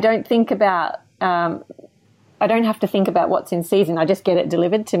 I don't have to think about what's in season. I just get it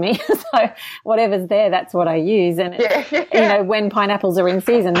delivered to me. So whatever's there, that's what I use. And when pineapples are in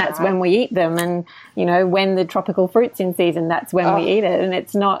season, that's when we eat them. And when the tropical fruit's in season, that's when we eat it. And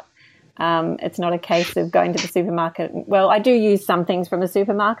it's not a case of going to the supermarket. Well, I do use some things from the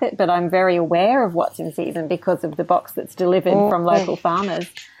supermarket, but I'm very aware of what's in season because of the box that's delivered from local farmers.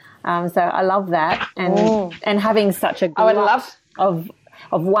 So I love that, and having such a glut of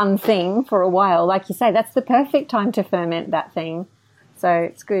one thing for a while, like you say, that's the perfect time to ferment that thing. So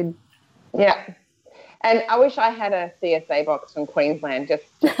it's good. Yeah. And I wish I had a CSA box from Queensland just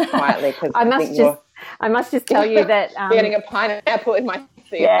quietly, because I must just tell you that getting a pineapple in my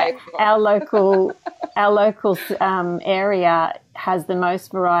CSA box. Our local area has the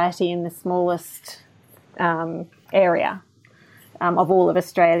most variety in the smallest area of all of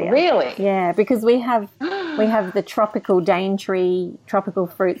Australia. Really? Yeah, because we have the tropical Daintree tropical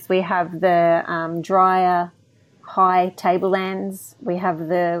fruits. We have the drier high tablelands. We have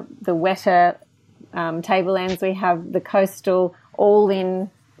the wetter tablelands. We have the coastal, all in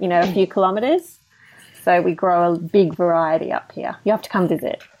a few kilometres. So we grow a big variety up here. You have to come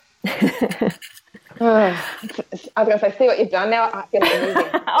visit. I was going to say, see what you've done now. I feel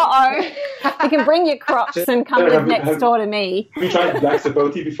amazing. You can bring your crops and come live next door to me. Have you tried black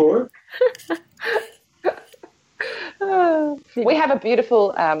sapote before? We have a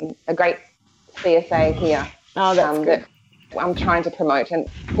beautiful, a great CSA here. Oh, that's good. That I'm trying to promote, and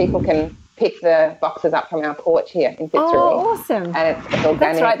people can pick the boxes up from our porch here in Fitzroy. Oh, awesome. And it's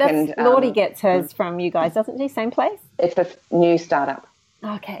organic. That's right. Lordy gets hers from you guys, doesn't she? Same place? It's a new startup.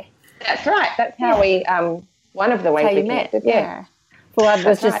 Okay. That's right. That's how we, one of the ways we connected. Yeah. Well, I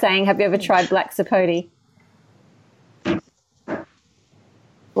was just saying, have you ever tried black sapote?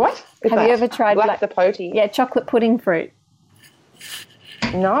 What? Have you ever tried black sapote? Yeah, chocolate pudding fruit.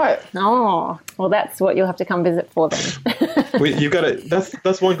 No. Oh, well, that's what you'll have to come visit for then. You've got to.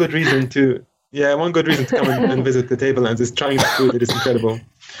 That's one good reason to. Yeah, one good reason to come and visit the Tablelands is trying the food. It is incredible.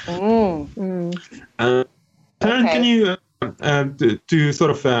 Sharon, can you to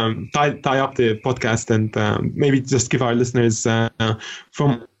sort of tie up the podcast and maybe just give our listeners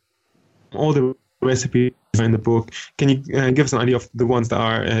from all the recipes in the book, can you give us an idea of the ones that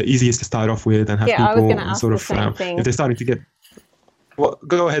are easiest to start off with and have people I was gonna ask sort the of same thing. if they're starting to get. Well,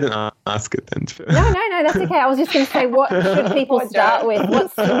 go ahead and ask it then. No, that's okay. I was just going to say, what should people start with?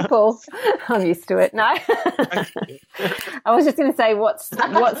 What's simple? I'm used to it. No. I was just going to say, what's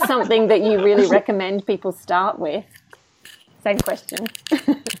something that you really recommend people start with? Same question.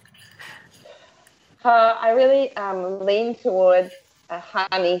 I really lean towards a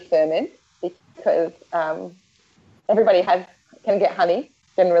honey ferment because everybody can get honey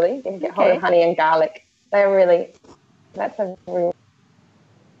generally. You can get hold of honey and garlic. That's a really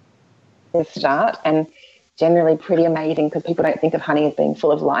good start and generally pretty amazing because people don't think of honey as being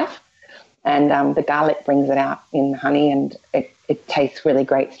full of life. And the garlic brings it out in the honey and it tastes really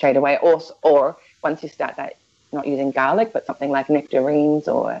great straight away. Or once you start that, not using garlic, but something like nectarines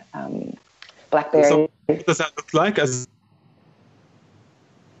or blackberries. So what does that look like as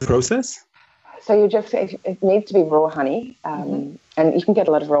a process? So it needs to be raw honey. And you can get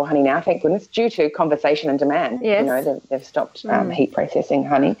a lot of raw honey now, thank goodness, due to conservation and demand. Yes. You know, they've stopped heat processing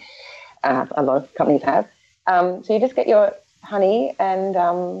honey. A lot of companies have. So you just get your honey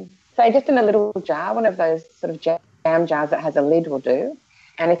and say just in a little jar, one of those sort of jam jars that has a lid will do.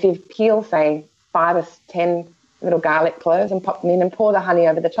 And if you peel, say, 5 or 10 little garlic cloves and pop them in and pour the honey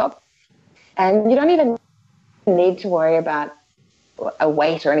over the top. And you don't even need to worry about a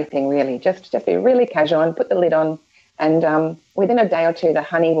weight or anything really. Just be really casual and put the lid on. And within a day or two, the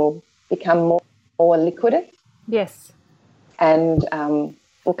honey will become more liquid. Yes. And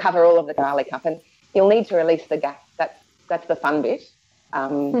will cover all of the garlic up. And you'll need to release the gas. That's the fun bit.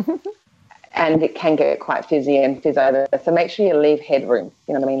 And it can get quite fizzy and fizz over. So make sure you leave headroom,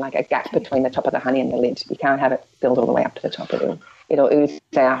 you know what I mean, like a gap between the top of the honey and the lid. You can't have it filled all the way up to the top. It'll ooze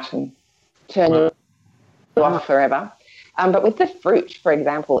out and turn you off forever. But with the fruit, for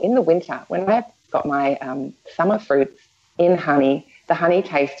example, in the winter, when I've got my summer fruits in honey, the honey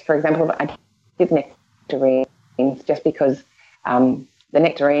taste, for example, I did nectarines just because the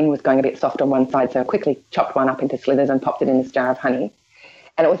nectarine was going a bit soft on one side, so I quickly chopped one up into slithers and popped it in this jar of honey.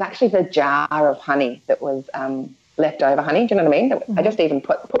 And it was actually the jar of honey that was leftover honey. Do you know what I mean? I just even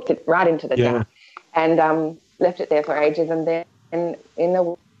put it right into the jar and left it there for ages. And then in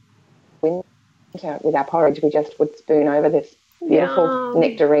the winter with our porridge, we just would spoon over this beautiful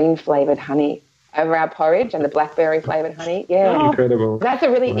nectarine-flavoured honey over our porridge and the blackberry-flavoured honey. Yeah. Oh, incredible. That's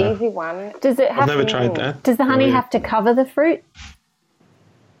a really easy one. I've never tried that. Does the honey have to cover the fruit?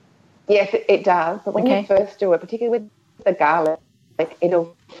 Yes, it does. But when you first do it, particularly with the garlic,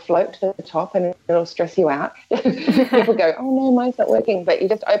 it'll float to the top and it'll stress you out. People go, oh no, mine's not working. But you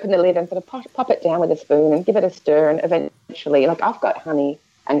just open the lid and sort of pop it down with a spoon and give it a stir, and eventually, like I've got honey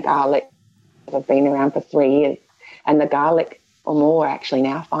and garlic that have been around for 3 years, and the garlic, or more actually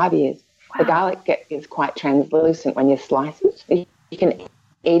now, 5 years. Wow. The garlic is quite translucent when you slice it. You can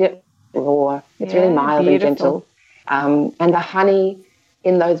eat it raw. It's really mild and gentle. And the honey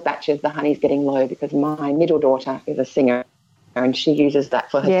in those batches, the honey's getting low because my middle daughter is a singer and she uses that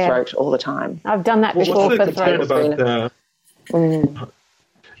for her throat all the time. I've done that before for throat.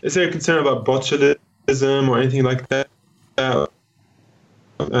 Is there a concern about botulism or anything like that?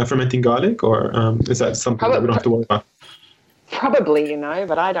 Fermenting garlic, or is that something that we don't have to worry about? Probably,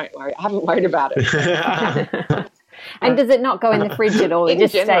 but I don't worry. I haven't worried about it. And does it not go in the fridge at all? It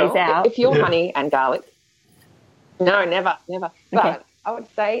just stays out? If you're honey and garlic, no, never. But I would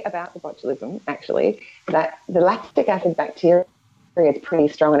say about the botulism, actually, that the lactic acid bacteria is pretty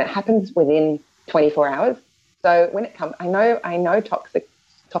strong and it happens within 24 hours. So when it comes, I know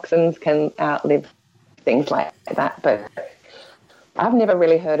toxins can outlive things like that, but I've never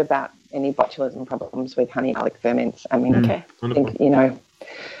really heard about any botulism problems with honey garlic ferments. I mean, I think,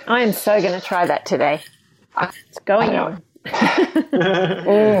 I am so going to try that today. It's going on.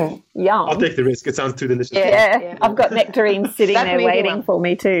 Yum. I'll take the risk. It sounds too delicious. Yeah. I've got nectarines sitting there waiting for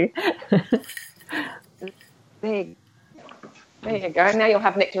me too. There you go. Now you'll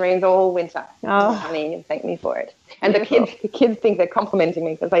have nectarines all winter. Oh, honey, and thank me for it. And the kids think they're complimenting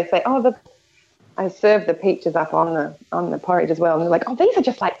me because they say, I serve the peaches up on the porridge as well, and they're like, oh, these are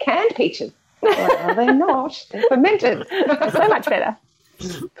just like canned peaches. Like, oh, they're not. They're fermented. So much better.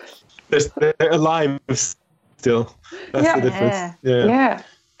 They're alive still. That's the difference. Yeah.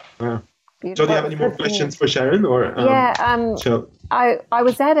 Wow. So do you have any more questions for Sharon? Or I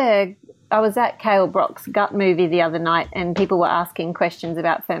was at Cale Brock's gut movie the other night, and people were asking questions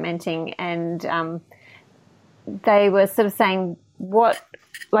about fermenting, and they were sort of saying,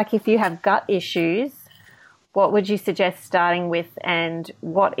 if you have gut issues, what would you suggest starting with, and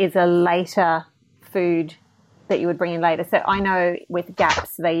what is a later food that you would bring in later? So I know with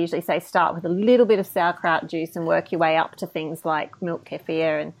GAPS, they usually say start with a little bit of sauerkraut juice and work your way up to things like milk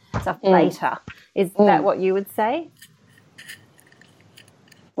kefir and stuff later. Is that what you would say?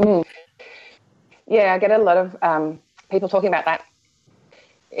 Yeah, I get a lot of people talking about that.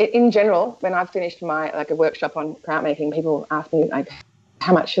 In general, when I've finished a workshop on kraut making, people ask me,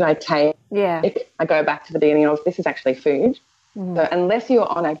 how much should I take? Yeah. I go back to the beginning of, this is actually food. So unless you're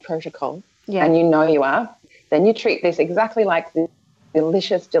on a protocol and you know you are, then you treat this exactly like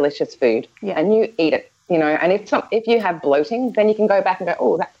delicious, delicious food, and you eat it, you know, and if you have bloating, then you can go back and go,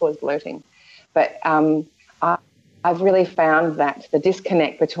 oh, that caused bloating. But I've really found that the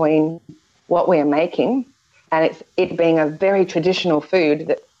disconnect between what we are making and it being a very traditional food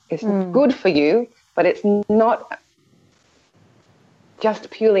that is good for you, but it's not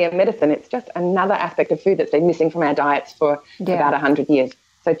just purely a medicine. It's just another aspect of food that's been missing from our diets for about 100 years.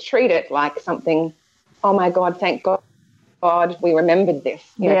 So treat it like something, oh, my God, thank God we remembered this.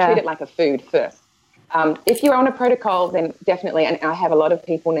 You know, treat it like a food first. If you're on a protocol, then definitely, and I have a lot of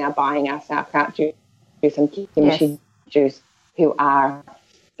people now buying our sauerkraut juice and kimchi juice who are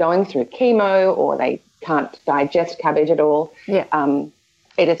going through chemo or they can't digest cabbage at all.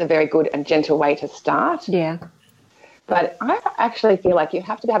 It is a very good and gentle way to start. But I actually feel like you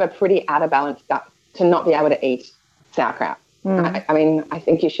have to have a pretty out-of-balance gut to not be able to eat sauerkraut. I mean, I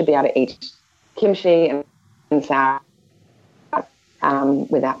think you should be able to eat kimchi and sauerkraut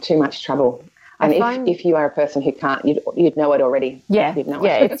without too much trouble. And if you are a person who can't, you'd know it already. You'd know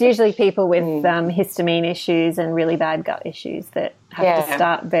it. It's usually people with histamine issues and really bad gut issues that have to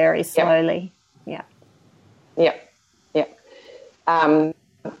start very slowly.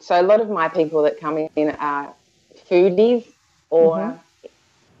 So a lot of my people that come in are foodies or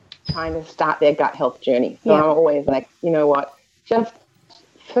trying to start their gut health journey. So I'm always like, you know what, just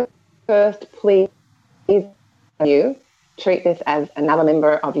first, please, you treat this as another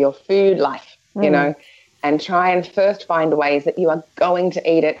member of your food life, you know, and try and first find ways that you are going to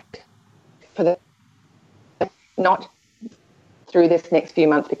eat it for not through this next few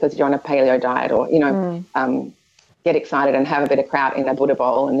months because you're on a paleo diet or, you know, get excited and have a bit of kraut in a Buddha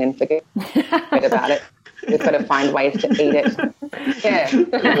bowl and then forget about it. We've got to find ways to eat it.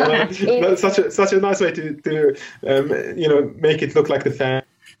 That's such a nice way to you know, make it look like the fad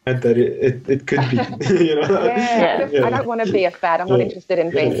that it could be. You know? I don't want to be a fad. I'm not interested in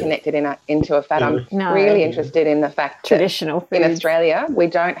being connected into a fad. I'm really interested in the fact traditional that in Australia we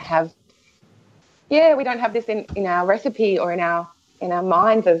don't have this in our recipe or in our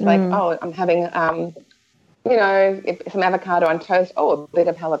minds as like, oh, I'm having you know, some avocado on toast, a bit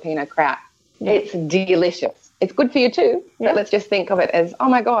of jalapeno kraut. It's delicious. It's good for you too, but let's just think of it as, oh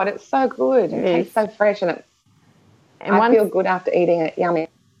my God, it's so good. It tastes so fresh and I feel good after eating it. Yummy.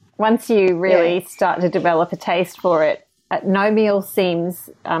 Once you really start to develop a taste for it, no meal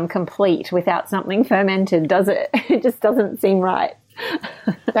seems complete without something fermented, does it? It just doesn't seem right.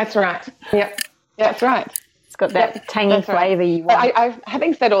 That's right. Yep, that's right. It's got that tangy flavour you want.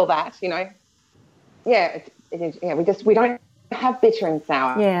 Having said all that, you know, we don't have bitter and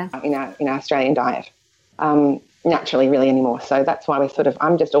sour in our Australian diet naturally really anymore. So that's why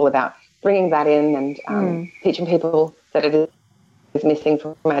I'm just all about bringing that in and teaching people that it is missing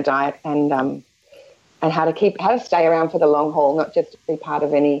from our diet and how to stay around for the long haul, not just be part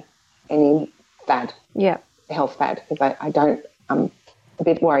of any fad, health fad, because I'm a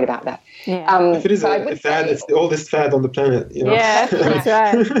bit worried about that. If it is a fad, it's the oldest fad on the planet. You know? Yeah, that's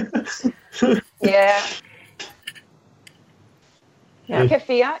right.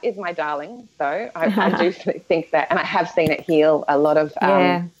 Kefir is my darling, though. I do think that, and I have seen it heal a lot of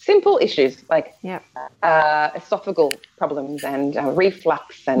simple issues like esophageal problems and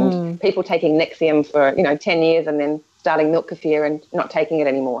reflux and people taking Nexium for 10 years and then starting milk kefir and not taking it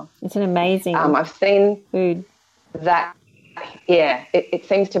anymore. It's an amazing I've seen food. That, it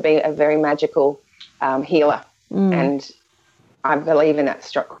seems to be a very magical healer, and I believe in that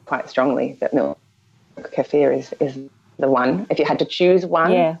quite strongly, that milk kefir is the one. If you had to choose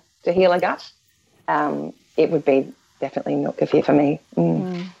one to heal a gut, it would be definitely milk kefir for me.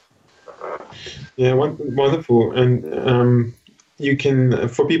 Yeah, wonderful. And you can,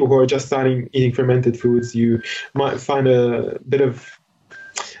 for people who are just starting eating fermented foods, you might find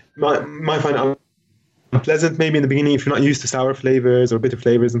might find unpleasant maybe in the beginning if you're not used to sour flavors or bitter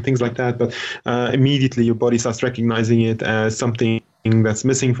flavors and things like that, but immediately your body starts recognizing it as something that's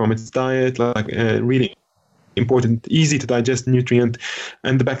missing from its diet, like really important, easy to digest nutrient.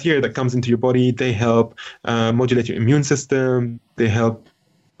 And the bacteria that comes into your body, they help modulate your immune system, they help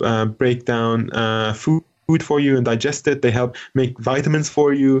break down food for you and digest it, they help make vitamins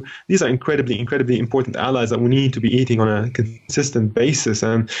for you. These are incredibly important allies that we need to be eating on a consistent basis,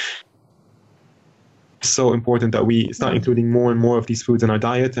 and so important that we start including more and more of these foods in our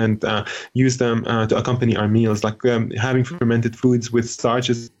diet and use them to accompany our meals, like having fermented foods with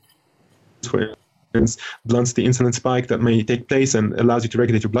starches, for instance, blunts the insulin spike that may take place and allows you to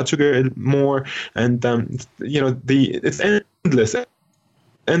regulate your blood sugar more. And it's endless.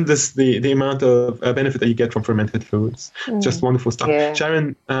 endless the amount of benefit that you get from fermented foods. Just wonderful stuff. Yeah.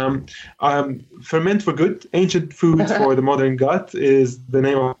 Sharon, Ferment for Good, Ancient Foods for the Modern Gut is the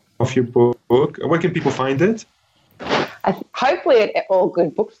name of your book. Where can people find it? Hopefully at all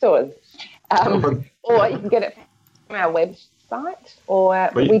good bookstores. Or you can get it from our website, or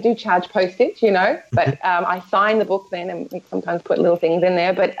we do charge postage, but I sign the book then, and we sometimes put little things in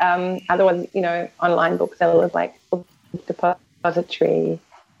there. But otherwise, online booksellers like Book Depository.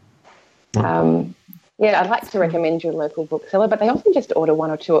 I'd like to recommend your local bookseller, but they often just order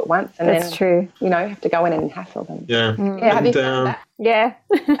one or two at once, and That's true. Have to go in and hassle them. Yeah. Have you found that? Yeah.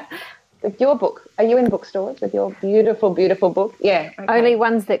 With your book, are you in bookstores with your beautiful, beautiful book? Yeah. Okay. Only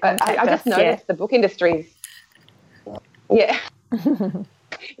ones that contact I just noticed the book industry's. Yeah.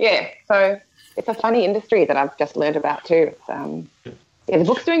 Yeah. So it's a funny industry that I've just learned about too. The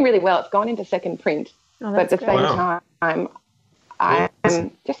book's doing really well. It's gone into second print, but at the same time, I'm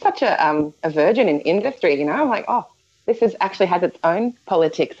just such a virgin in industry. I'm like, this actually has its own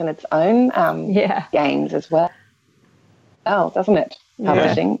politics and its own games as well. Oh, doesn't it?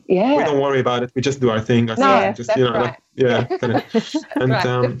 Publishing. Yeah. We don't worry about it. We just do our thing. That's right. And just do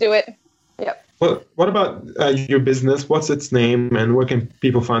it. Yep. Well, what about your business? What's its name, and where can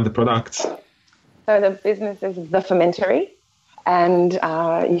people find the products? So the business is The Fermentery, and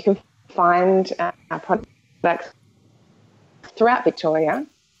you can find our products throughout Victoria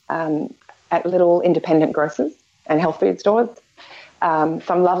at little independent grocers and health food stores,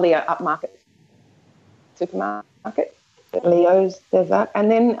 some lovely upmarket supermarkets. Leo's, there's that. And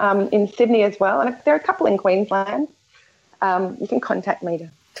then in Sydney as well, and there are a couple in Queensland. You can contact me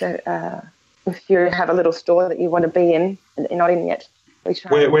to if you have a little store that you want to be in and you're not in yet. How do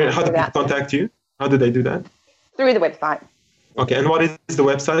people contact you? How do they do that? Through the website. Okay, and what is the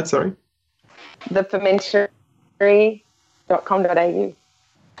website, sorry? thefermentery.com.au.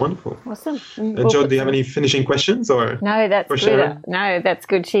 Wonderful. Awesome. Jo, do you have any finishing questions? Or no, that's good. Sharon? No, that's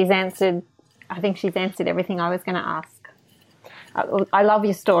good. I think she's answered everything I was going to ask. I love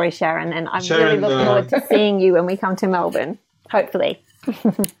your story, Sharon, and I'm really looking forward to seeing you when we come to Melbourne, hopefully.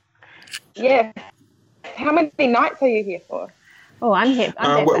 Yeah. How many nights are you here for? Oh, I'm here.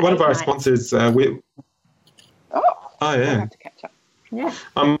 One of our sponsors. Yeah. I'll have to catch up. Yeah.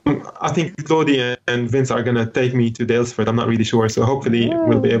 I think Claudia and Vince are going to take me to Daylesford. I'm not really sure, so hopefully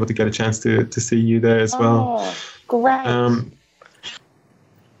we'll be able to get a chance to see you there as well. Oh, great. I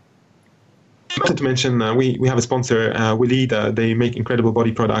wanted to mention we have a sponsor, Willida. They make incredible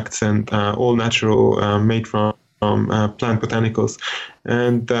body products and all natural, made from plant botanicals,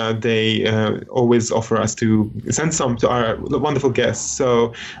 and they always offer us to send some to our wonderful guests.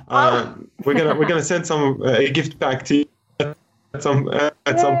 So we're gonna send some a gift back to you at some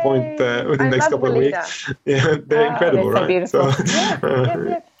point within the next couple of weeks. Yeah, they're incredible, right? So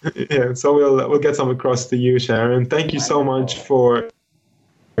so we'll get some across to you, Sharon. Thank you so much for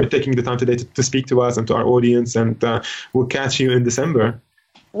taking the time today to speak to us and to our audience, and we'll catch you in December.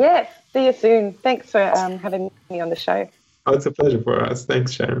 Yes, see you soon. Thanks for having me on the show. Oh, it's a pleasure for us.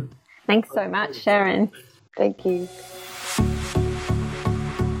 Thanks, Sharon. Thanks so much, Sharon. Thank you.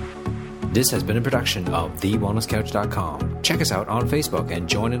 This has been a production of TheWellnessCouch.com. Check us out on Facebook and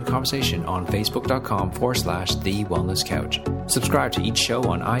join in the conversation on Facebook.com/The Wellness Couch. Subscribe to each show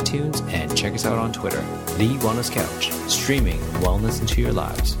on iTunes and check us out on Twitter. The Wellness Couch, streaming wellness into your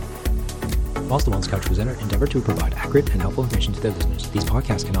lives. Whilst the Wellness Couch presenter endeavor to provide accurate and helpful information to their listeners, these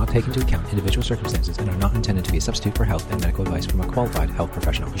podcasts cannot take into account individual circumstances and are not intended to be a substitute for health and medical advice from a qualified health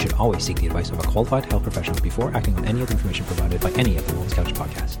professional. You should always seek the advice of a qualified health professional before acting on any of the information provided by any of the Wellness Couch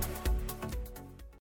podcasts.